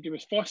 nobody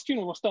was fussed,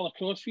 we're still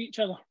across from each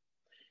other.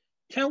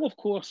 Till, of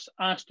course,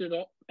 I stood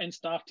up and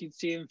started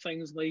saying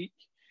things like,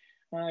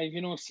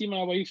 see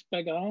my wife's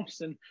big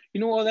arse, and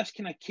all this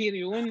kind of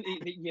carry on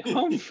that you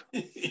have.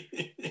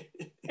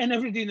 And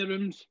everybody in the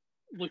room's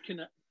looking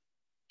at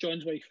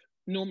John's wife,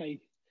 no mine.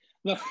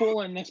 They're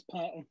following this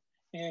pattern.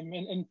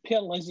 And poor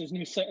Liz is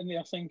now sitting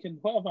there thinking,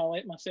 what have I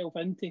let myself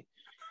into?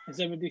 As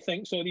everybody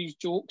thinks all these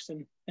jokes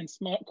and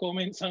smart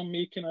comments I'm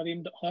making are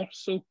aimed at her.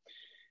 So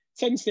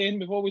since then,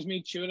 we've always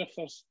made sure if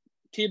there's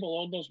table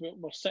orders,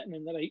 we're sitting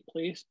in the right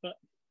place. But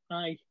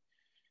aye,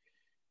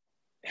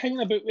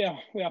 hanging about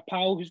with a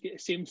pal who's got the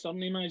same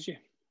surname as you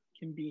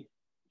can be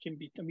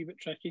a wee bit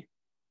tricky.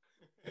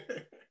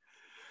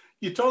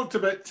 You talked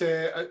about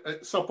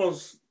at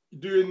suppers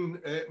doing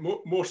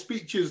more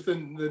speeches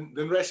than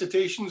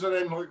recitations or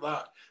anything like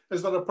that.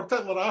 Is there a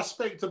particular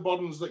aspect of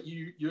Burns that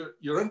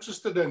you're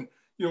interested in?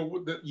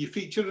 That you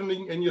feature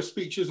in your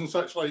speeches and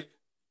such like?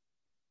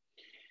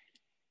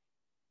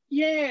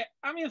 Yeah,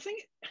 I mean, I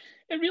think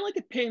it really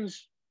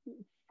depends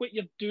what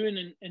you're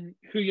doing and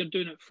who you're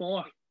doing it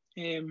for.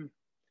 If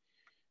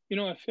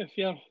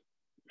you're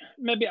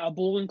maybe at a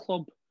bowling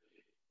club,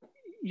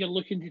 you're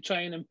looking to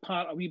try and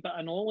impart a wee bit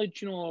of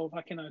knowledge, of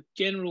a kind of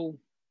general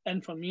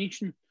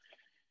information,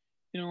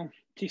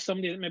 to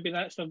somebody that maybe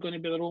that's going to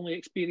be their only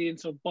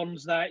experience of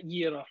Burns that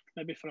year or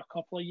maybe for a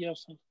couple of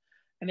years.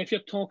 And if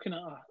you're talking at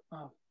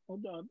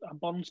a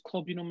Burns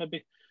club,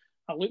 maybe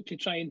I look to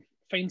try and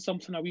find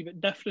something a wee bit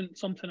different,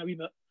 something a wee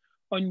bit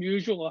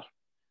unusual, or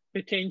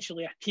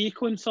potentially a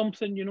take on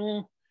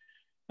something,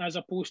 as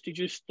opposed to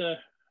just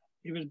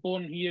he was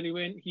born here, he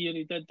went here,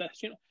 he did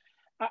this.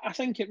 I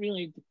think it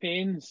really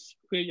depends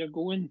where you're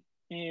going.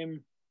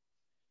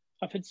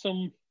 I've had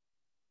some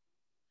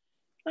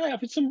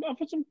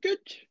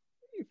good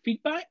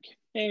feedback.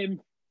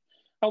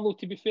 Although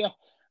to be fair,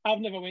 I've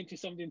never went to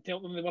somebody and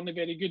told them they weren't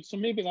very good. So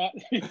maybe that's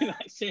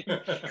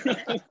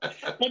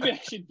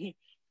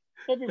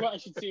maybe what I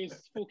should say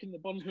is folk in the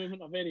Burns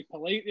movement are very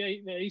polite.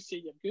 They say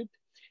you're good.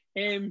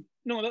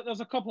 No, there's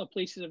a couple of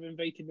places have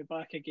invited me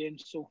back again.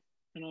 So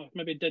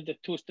maybe did the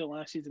Toast of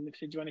Lasses and they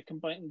said, "Do you want to come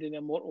back and do the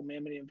Immortal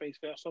Memory?" and vice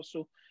versa.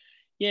 So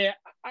yeah,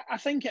 I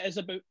think it is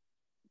about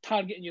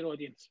targeting your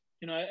audience.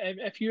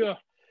 If you're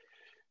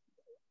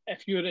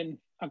in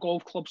a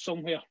golf club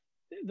somewhere,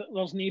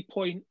 there's no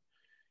point,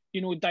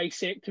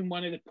 dissecting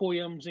one of the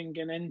poems and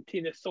getting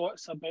into the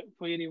thoughts about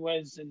where he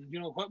was and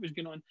what was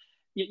going on.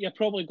 You're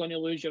probably going to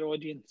lose your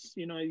audience.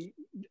 It's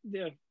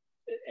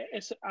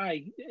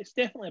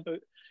definitely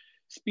about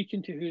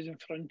speaking to who's in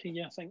front of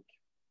you, I think.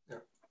 Yeah.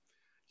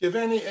 Do you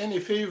have any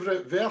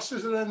favourite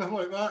verses or anything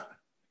like that?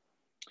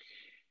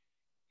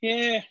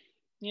 Yeah.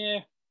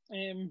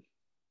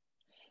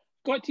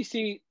 Got to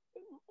say,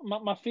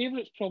 my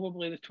favourite's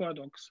probably the Twa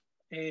Dogs.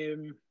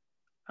 There's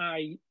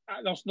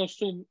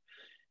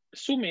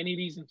so many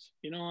reasons.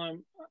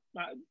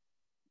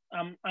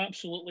 I'm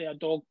absolutely a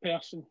dog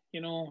person.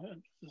 As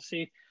I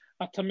say,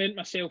 I torment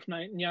myself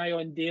nigh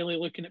on daily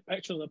looking at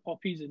pictures of the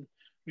puppies and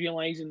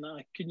realising that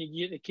I couldn't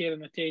get the care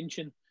and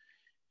attention.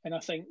 And I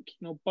think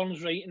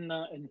Burns writing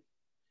that and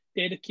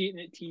dedicating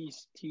it to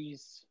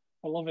his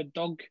beloved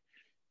dog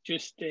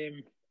just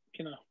kind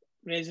of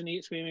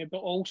resonates with me. But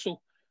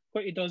also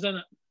what he does in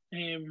it,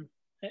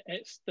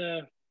 it's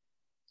the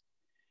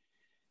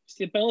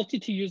ability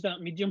to use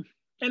that medium.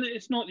 And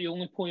it's not the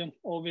only poem,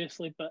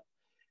 obviously, but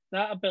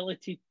that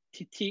ability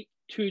to take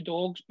two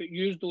dogs, but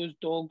use those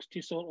dogs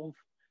to sort of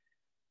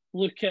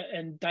look at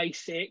and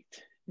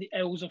dissect the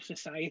ills of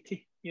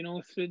society,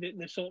 through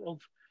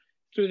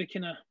the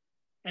kind of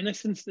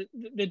innocence that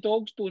the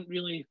dogs don't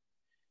really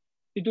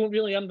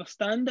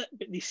understand it,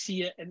 but they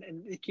see it and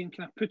they can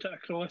kind of put it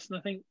across. And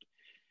I think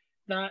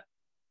that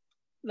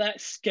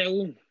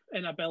skill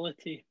and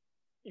ability,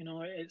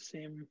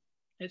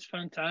 it's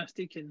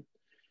fantastic, and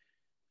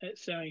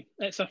it's a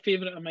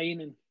favourite of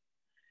mine. And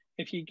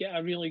if you get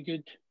a really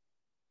good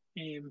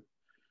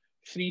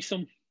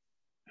threesome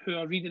who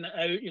are reading it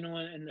out,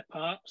 in the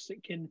parks,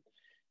 it can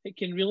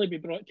really be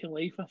brought to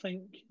life, I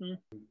think.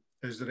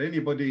 Is there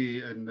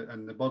anybody in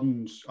the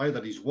Burns,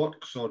 either his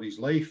works or his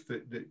life,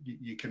 that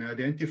you can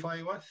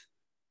identify with?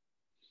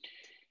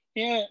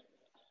 Yeah,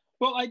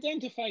 well,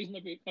 identify is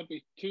maybe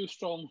too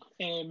strong,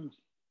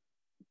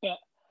 but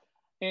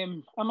a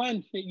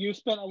man that you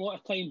spent a lot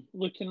of time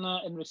looking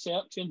at and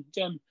researching,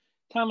 Jim,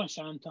 Tam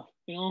O'Shanter.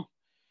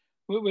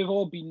 We've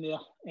all been there.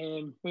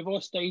 We've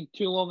all stayed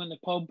too long in the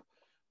pub.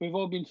 We've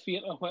all been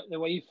feared of what the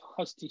wife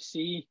has to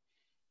say,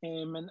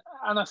 and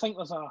I think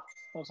there's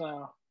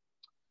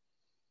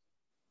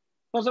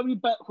a wee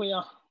bit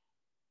where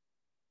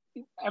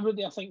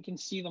everybody, I think, can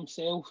see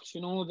themselves.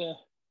 I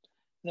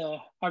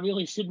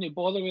really shouldn't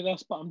bother with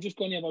this, but I'm just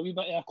going to have a wee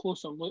bit of a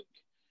closer look.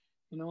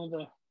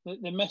 The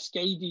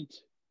misguided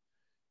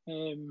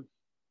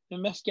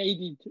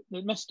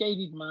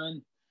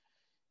man.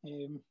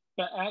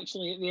 But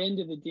actually, at the end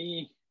of the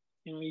day,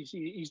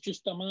 he's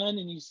just a man,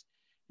 and he's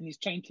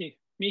trying to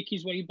make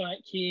his way back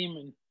home,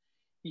 and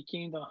he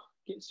kind of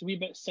gets a wee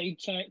bit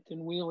sidetracked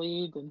and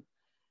waylaid, and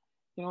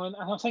and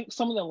I think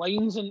some of the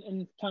lines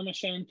in Tam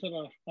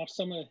O'Shanter are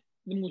some of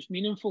the most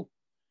meaningful.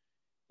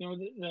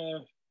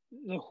 The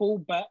whole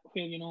bit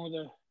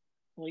where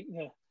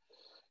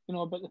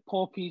about the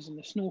poppies and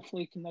the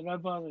snowflake in the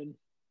river, and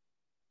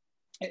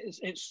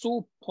it's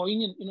so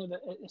poignant.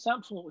 That it's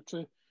absolutely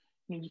true.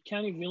 You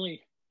can't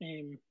really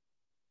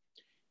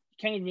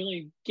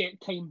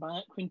get time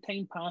back. When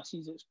time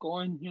passes, it's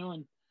gone.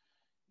 And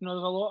there's a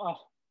lot of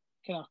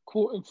kind of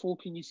quoting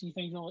folk, and you see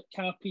things like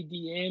carpe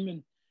diem,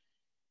 and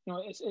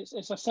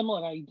it's a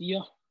similar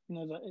idea.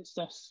 That it's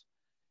this,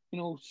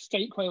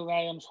 strike while the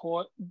iron's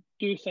hot,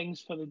 do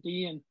things for the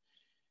day, and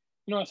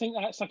I think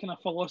that's a kind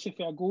of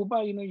philosophy I go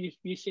by.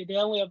 You said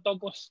earlier,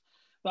 Douglas,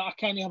 that I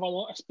kind of have a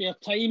lot of spare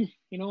time.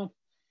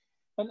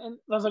 And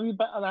there's a wee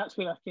bit of that's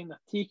where I kind of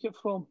take it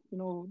from.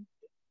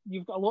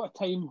 You've got a lot of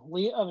time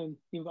later, and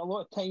you've got a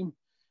lot of time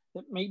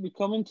that might be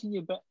coming to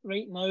you, but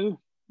right now,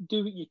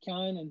 do what you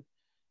can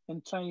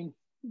and try and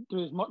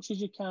do as much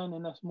as you can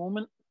in this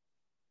moment.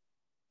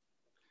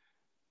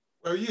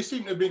 Well, you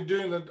seem to have been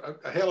doing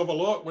a hell of a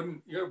lot.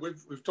 When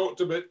we've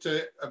talked about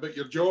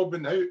your job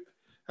and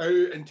how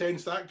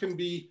intense that can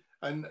be,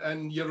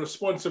 and your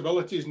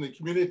responsibilities in the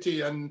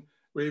community and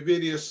with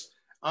various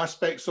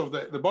aspects of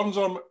the Burns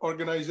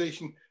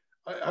organisation.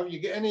 Have you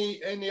got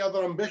any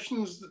other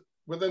ambitions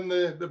within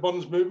the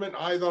Burns movement?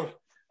 Either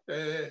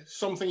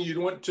something you'd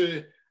want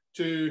to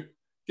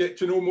get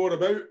to know more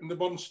about in the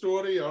Burns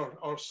story,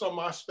 or some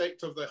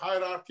aspect of the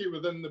hierarchy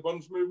within the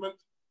Burns movement?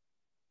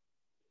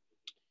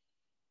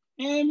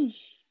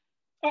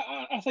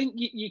 I think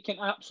you can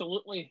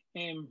absolutely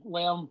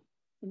learn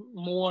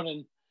more,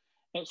 and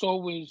it's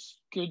always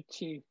good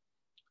to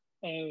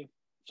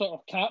sort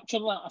of capture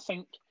that. I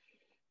think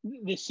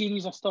the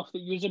series of stuff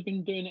that you have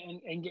been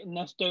doing and getting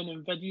this down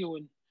in video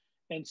and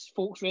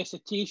folks'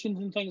 recitations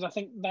and things, I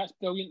think that's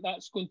brilliant.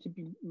 That's going to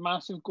be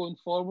massive going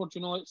forward.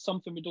 You know, it's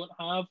something we don't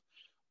have.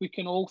 We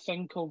can all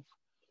think of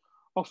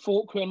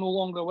folk who are no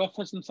longer with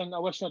us and think, I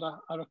wish I had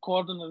a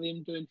recording of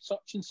them doing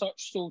such and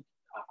such. So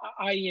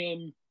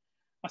I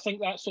think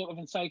that sort of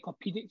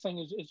encyclopedic thing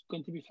is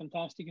going to be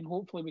fantastic, and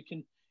hopefully we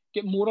can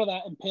get more of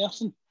that in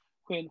person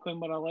when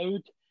we're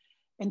allowed.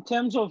 In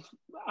terms of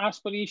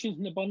aspirations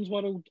in the Burns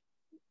world,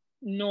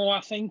 no,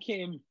 I think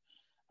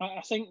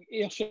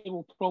Ayrshire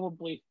will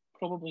probably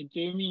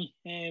do me.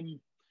 I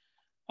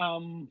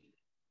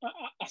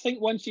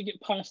think once you get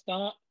past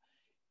that,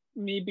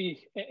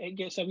 maybe it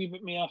gets a wee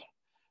bit more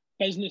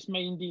business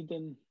minded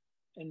and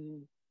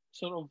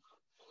sort of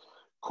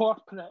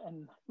corporate,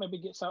 and maybe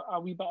gets a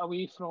wee bit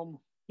away from,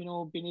 you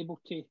know, being able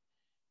to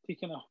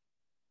kind of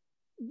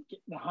get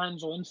the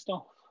hands-on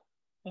stuff,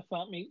 if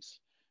that makes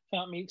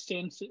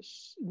sense.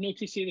 It's not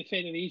to say the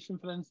federation,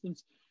 for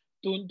instance,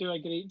 don't do a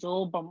great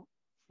job,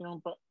 you know,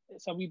 but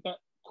it's a wee bit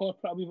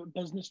corporate, a wee bit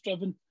business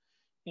driven.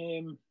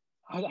 I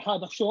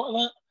had a shot of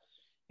that.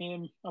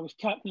 I was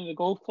captain of the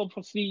golf club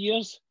for 3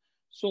 years,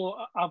 so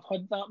I've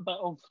had that bit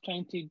of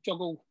trying to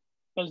juggle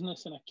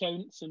business and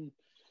accounts and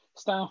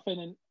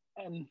staffing,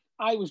 and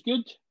I was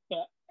good,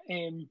 but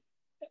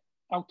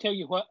I'll tell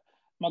you what,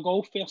 my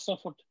golf fair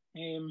suffered.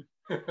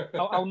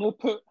 I'll not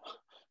put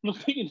you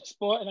in the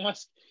spot and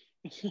ask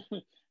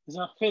as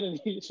a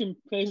federation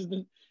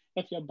president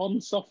if your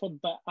Burns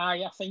suffered, but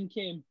I think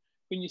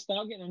when you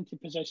start getting into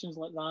positions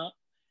like that,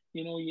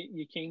 you know,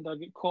 you kind of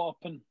get caught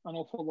up in an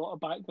awful lot of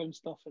background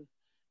stuff and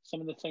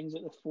some of the things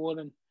at the fore,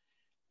 and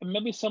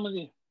maybe some of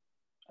the,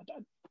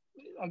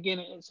 again,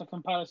 it's a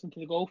comparison to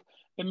the golf,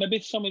 but maybe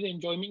some of the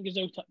enjoyment goes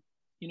out,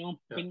 you know,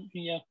 when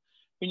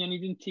you're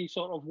needing to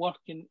sort of work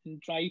and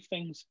drive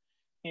things,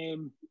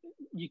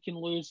 you can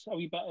lose a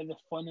wee bit of the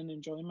fun and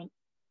enjoyment.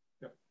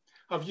 Yeah.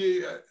 Have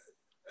you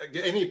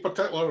got any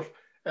particular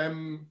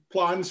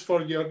plans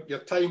for your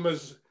time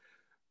as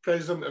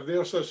president of the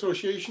Ayrshire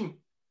Association?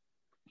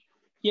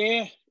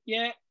 Yeah,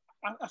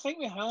 I think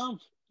we have,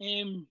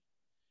 and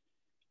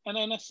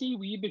then I say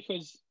we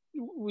because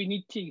we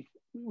need to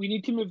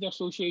move the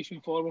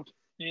association forward.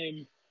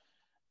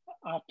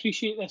 I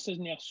appreciate this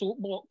isn't a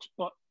soapbox,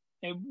 but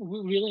we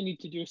really need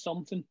to do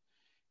something.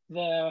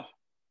 The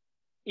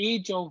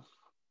age of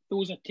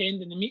those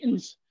attending the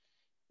meetings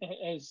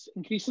is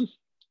increasing.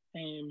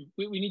 We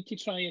need to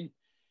try and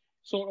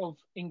sort of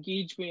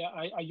engage with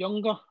a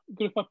younger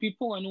group of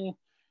people. I know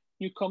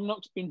New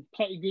Cumnock's been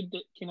pretty good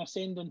at kind of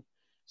sending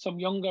some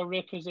younger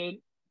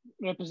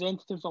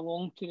representatives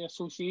along to the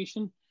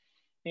association.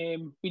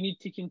 We need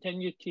to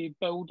continue to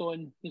build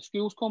on the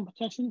schools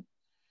competition.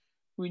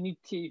 We need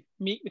to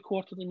make the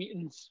quarterly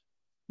meetings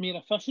more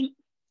efficient.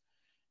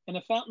 And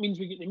if that means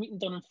we get the meeting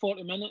done in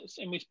 40 minutes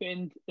and we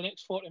spend the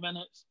next 40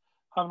 minutes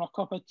having a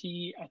cup of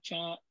tea, a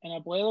chat, and a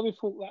blather with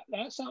folk,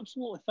 that's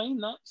absolutely fine.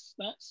 That's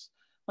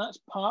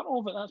part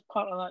of it. That's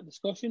part of that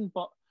discussion.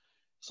 But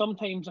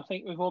sometimes I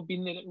think we've all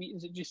been there at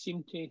meetings that just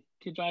seem to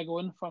drag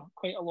on for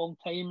quite a long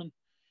time, and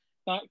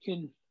that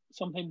can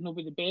sometimes not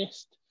be the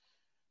best.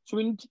 So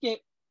we need to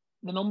get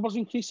the numbers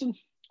increasing,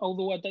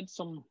 although I did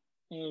some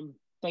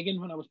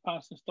digging when I was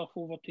passing stuff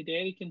over to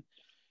Derek, and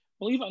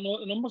believe it or not,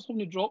 the numbers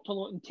haven't dropped a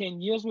lot in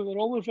 10 years. We were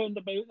always round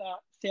about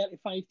that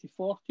 35 to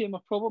 40, and we're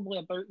probably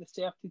about the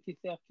 30 to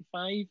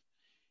 35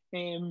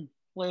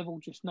 level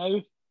just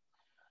now.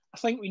 I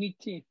think we need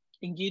to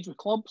engage with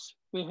clubs.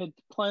 We had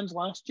plans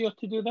last year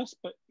to do this,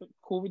 but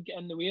COVID got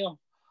in the way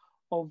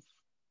of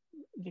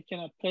the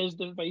kind of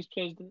president, vice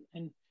president,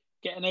 and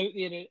getting out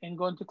there and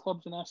going to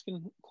clubs and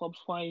asking clubs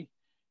why,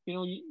 you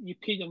know, you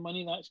pay your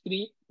money, that's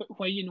great, but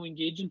why are you not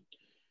engaging?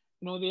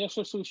 You know, the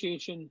Ayrshire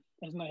Association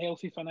isn't a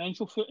healthy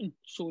financial footing,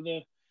 so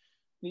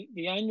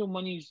the annual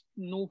money's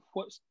know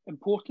what's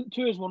important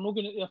to us. We're not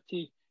going out there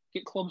to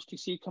get clubs to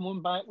say, come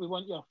on back, we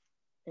want your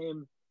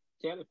 £30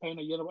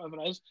 a year or whatever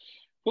it is.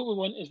 What we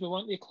want is we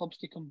want the clubs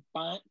to come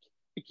back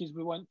because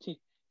we want to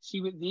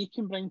see what they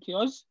can bring to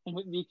us and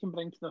what they can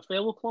bring to their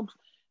fellow clubs,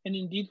 and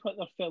indeed what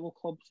their fellow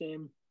clubs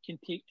can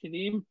take to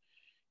them.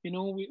 You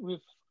know, we've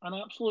an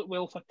absolute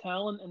wealth of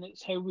talent, and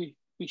it's how we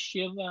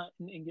share that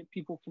and get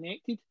people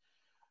connected.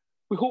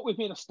 We hope we've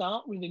made a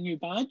start with a new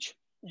badge.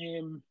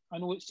 I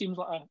know it seems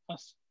like a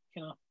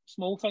kind of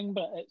small thing,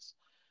 but it's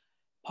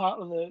part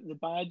of the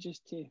badge is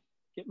to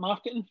get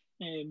marketing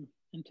in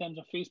terms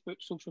of Facebook,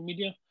 social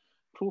media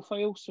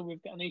profiles. So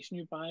we've got a nice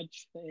new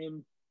badge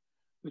that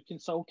we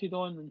consulted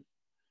on, and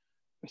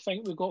we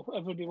think we got what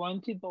everybody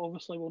wanted, but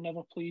obviously we'll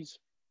never please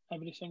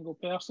every single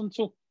person.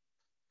 So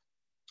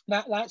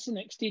that's the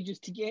next stage, is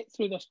to get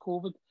through this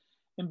COVID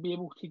and be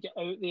able to get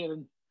out there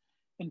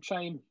and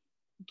try and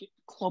get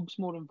clubs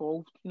more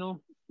involved. You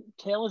know,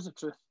 tell us the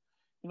truth.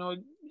 You know,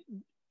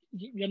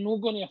 you're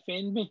not going to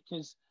offend me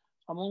because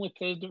I'm only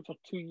president for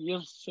 2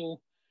 years.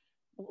 So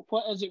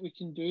what is it we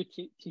can do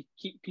to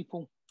keep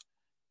people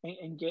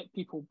and get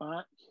people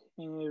back?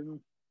 And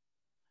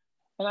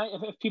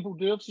if people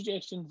do have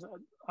suggestions,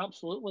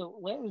 absolutely,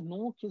 let us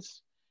know,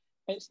 because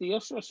it's the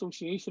Ayrshire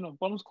Association of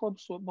Burns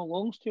Clubs, so it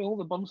belongs to all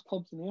the Burns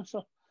clubs in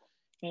Ayrshire.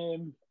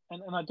 And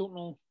I don't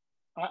know,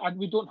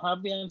 we don't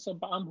have the answer,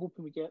 but I'm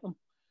hoping we get them.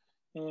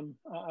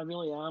 I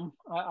really am.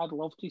 I'd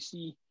love to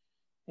see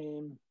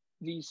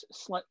these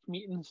slick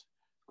meetings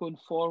going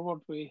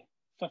forward with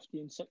 50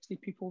 and 60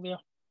 people there.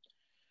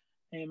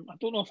 I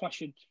don't know if I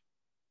should.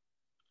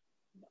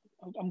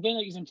 I'm going to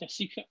let you into a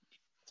secret,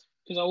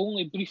 because I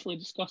only briefly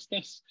discussed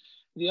this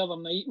the other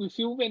night. We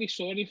feel very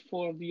sorry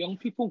for the young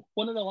people.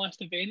 One of the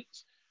last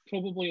events,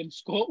 probably in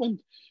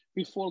Scotland,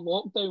 before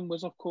lockdown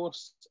was, of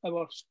course,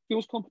 our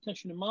schools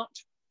competition in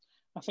March.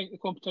 I think the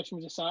competition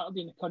was a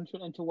Saturday and the country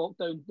went into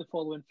lockdown the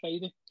following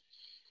Friday.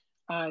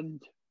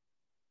 And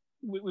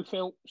we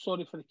felt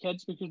sorry for the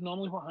kids, because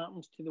normally what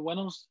happens to the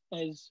winners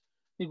is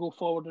they go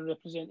forward and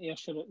represent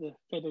Ayrshire at the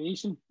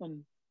federation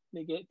and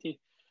they get to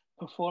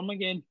perform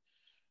again.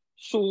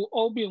 So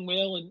all being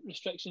well and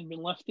restrictions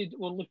being lifted,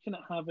 we're looking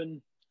at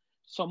having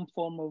some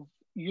form of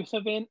youth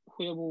event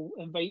where we'll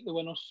invite the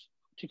winners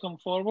to come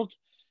forward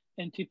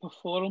and to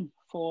perform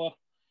for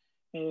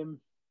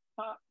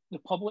the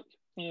public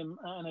at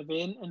an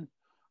event. And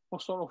we're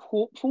sort of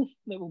hopeful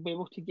that we'll be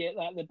able to get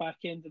that at the back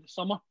end of the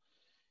summer.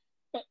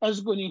 It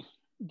is going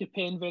to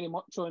depend very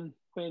much on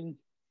when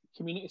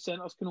community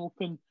centres can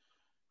open,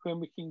 when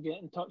we can get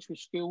in touch with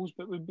schools,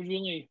 but we'd be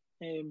really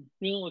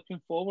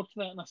looking forward to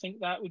that. And I think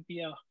that would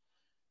be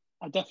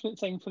a different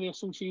thing for the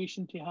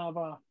association, to have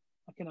a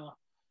kind of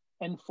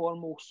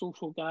informal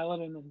social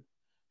gathering and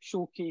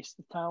showcase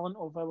the talent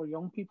of our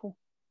young people.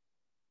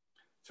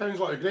 Sounds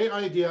like a great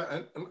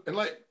idea. And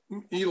let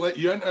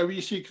you into a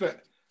wee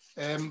secret.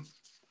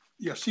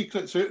 Your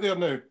secret's out there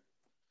now.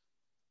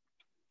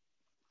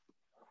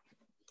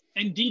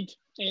 Indeed.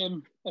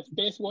 If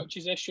Beth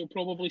watches this, she'll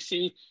probably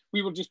say,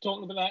 we were just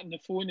talking about that on the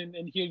phone,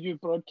 and here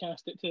you've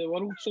broadcast it to the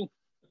world. So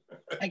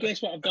I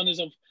guess what I've done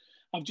is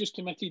I've just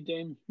committed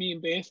me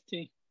and Beth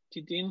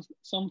to doing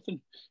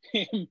something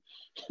the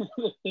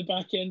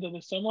back end of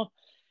the summer.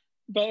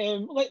 But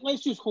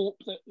let's just hope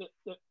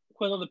that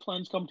whether the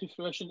plans come to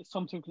fruition, it's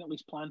something we can at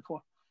least plan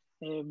for.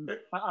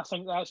 I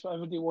think that's what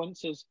everybody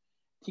wants, is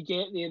to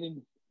get there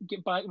and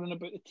get back around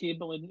about the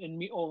table and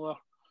meet all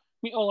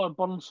our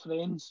Burns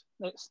friends.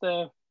 It's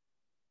the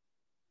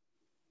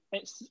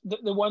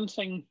one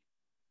thing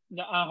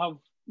that I have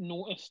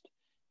noticed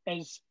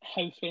is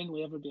how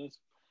friendly everybody is.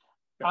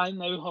 Yeah. I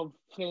now have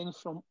friends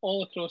from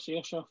all across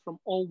Ayrshire, from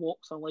all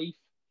walks of life.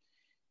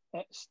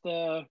 It's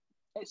a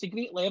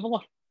great leveler.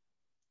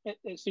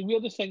 It's the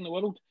weirdest thing in the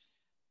world.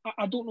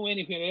 I don't know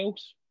anywhere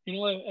else. You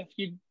know, if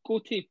you go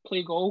to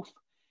play golf,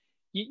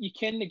 you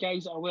ken the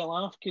guys that are well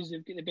off because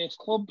they've got the best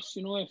clubs.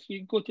 You know, if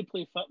you go to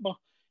play football,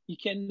 you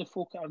ken the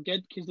folk that are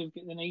good because they've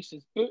got the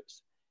nicest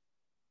boots.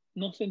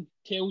 Nothing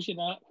tells you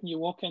that when you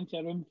walk into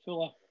a room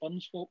full of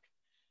Burns folk.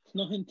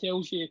 Nothing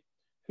tells you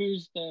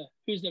who's the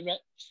rich,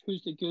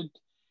 who's the good.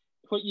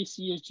 What you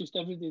see is just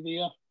everybody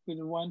there with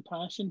the one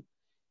passion.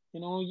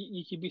 You know,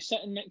 you could be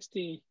sitting next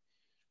to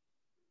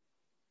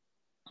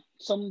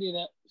somebody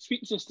that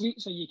sweeps the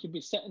streets, or you could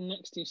be sitting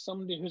next to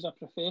somebody who's a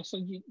professor.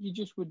 You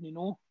just wouldn't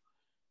know.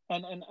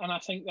 And I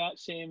think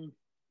that's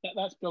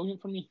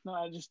brilliant for me.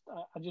 I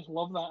just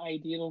love that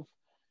idea of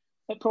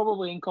it.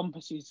 Probably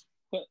encompasses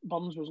what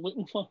Burns was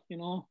looking for, you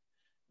know,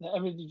 that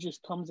everybody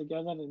just comes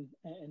together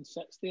and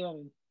sits there.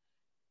 And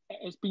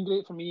it's been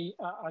great for me.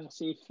 As I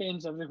say,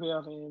 friends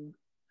everywhere, and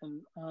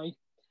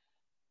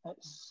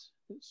it's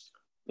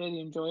very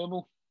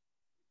enjoyable.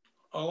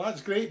 Oh,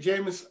 that's great,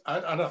 James.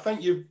 And I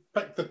think you've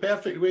picked the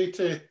perfect way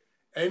to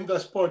end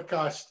this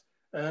podcast.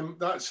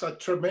 That's a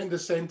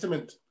tremendous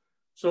sentiment.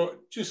 So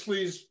just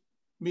leaves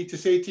me to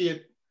say to you,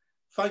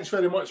 thanks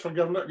very much for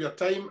giving up your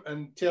time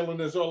and telling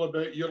us all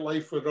about your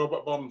life with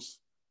Robert Burns.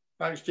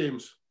 Thanks,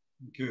 James.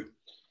 Thank you.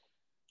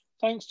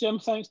 Thanks, Jim.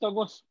 Thanks,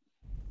 Douglas.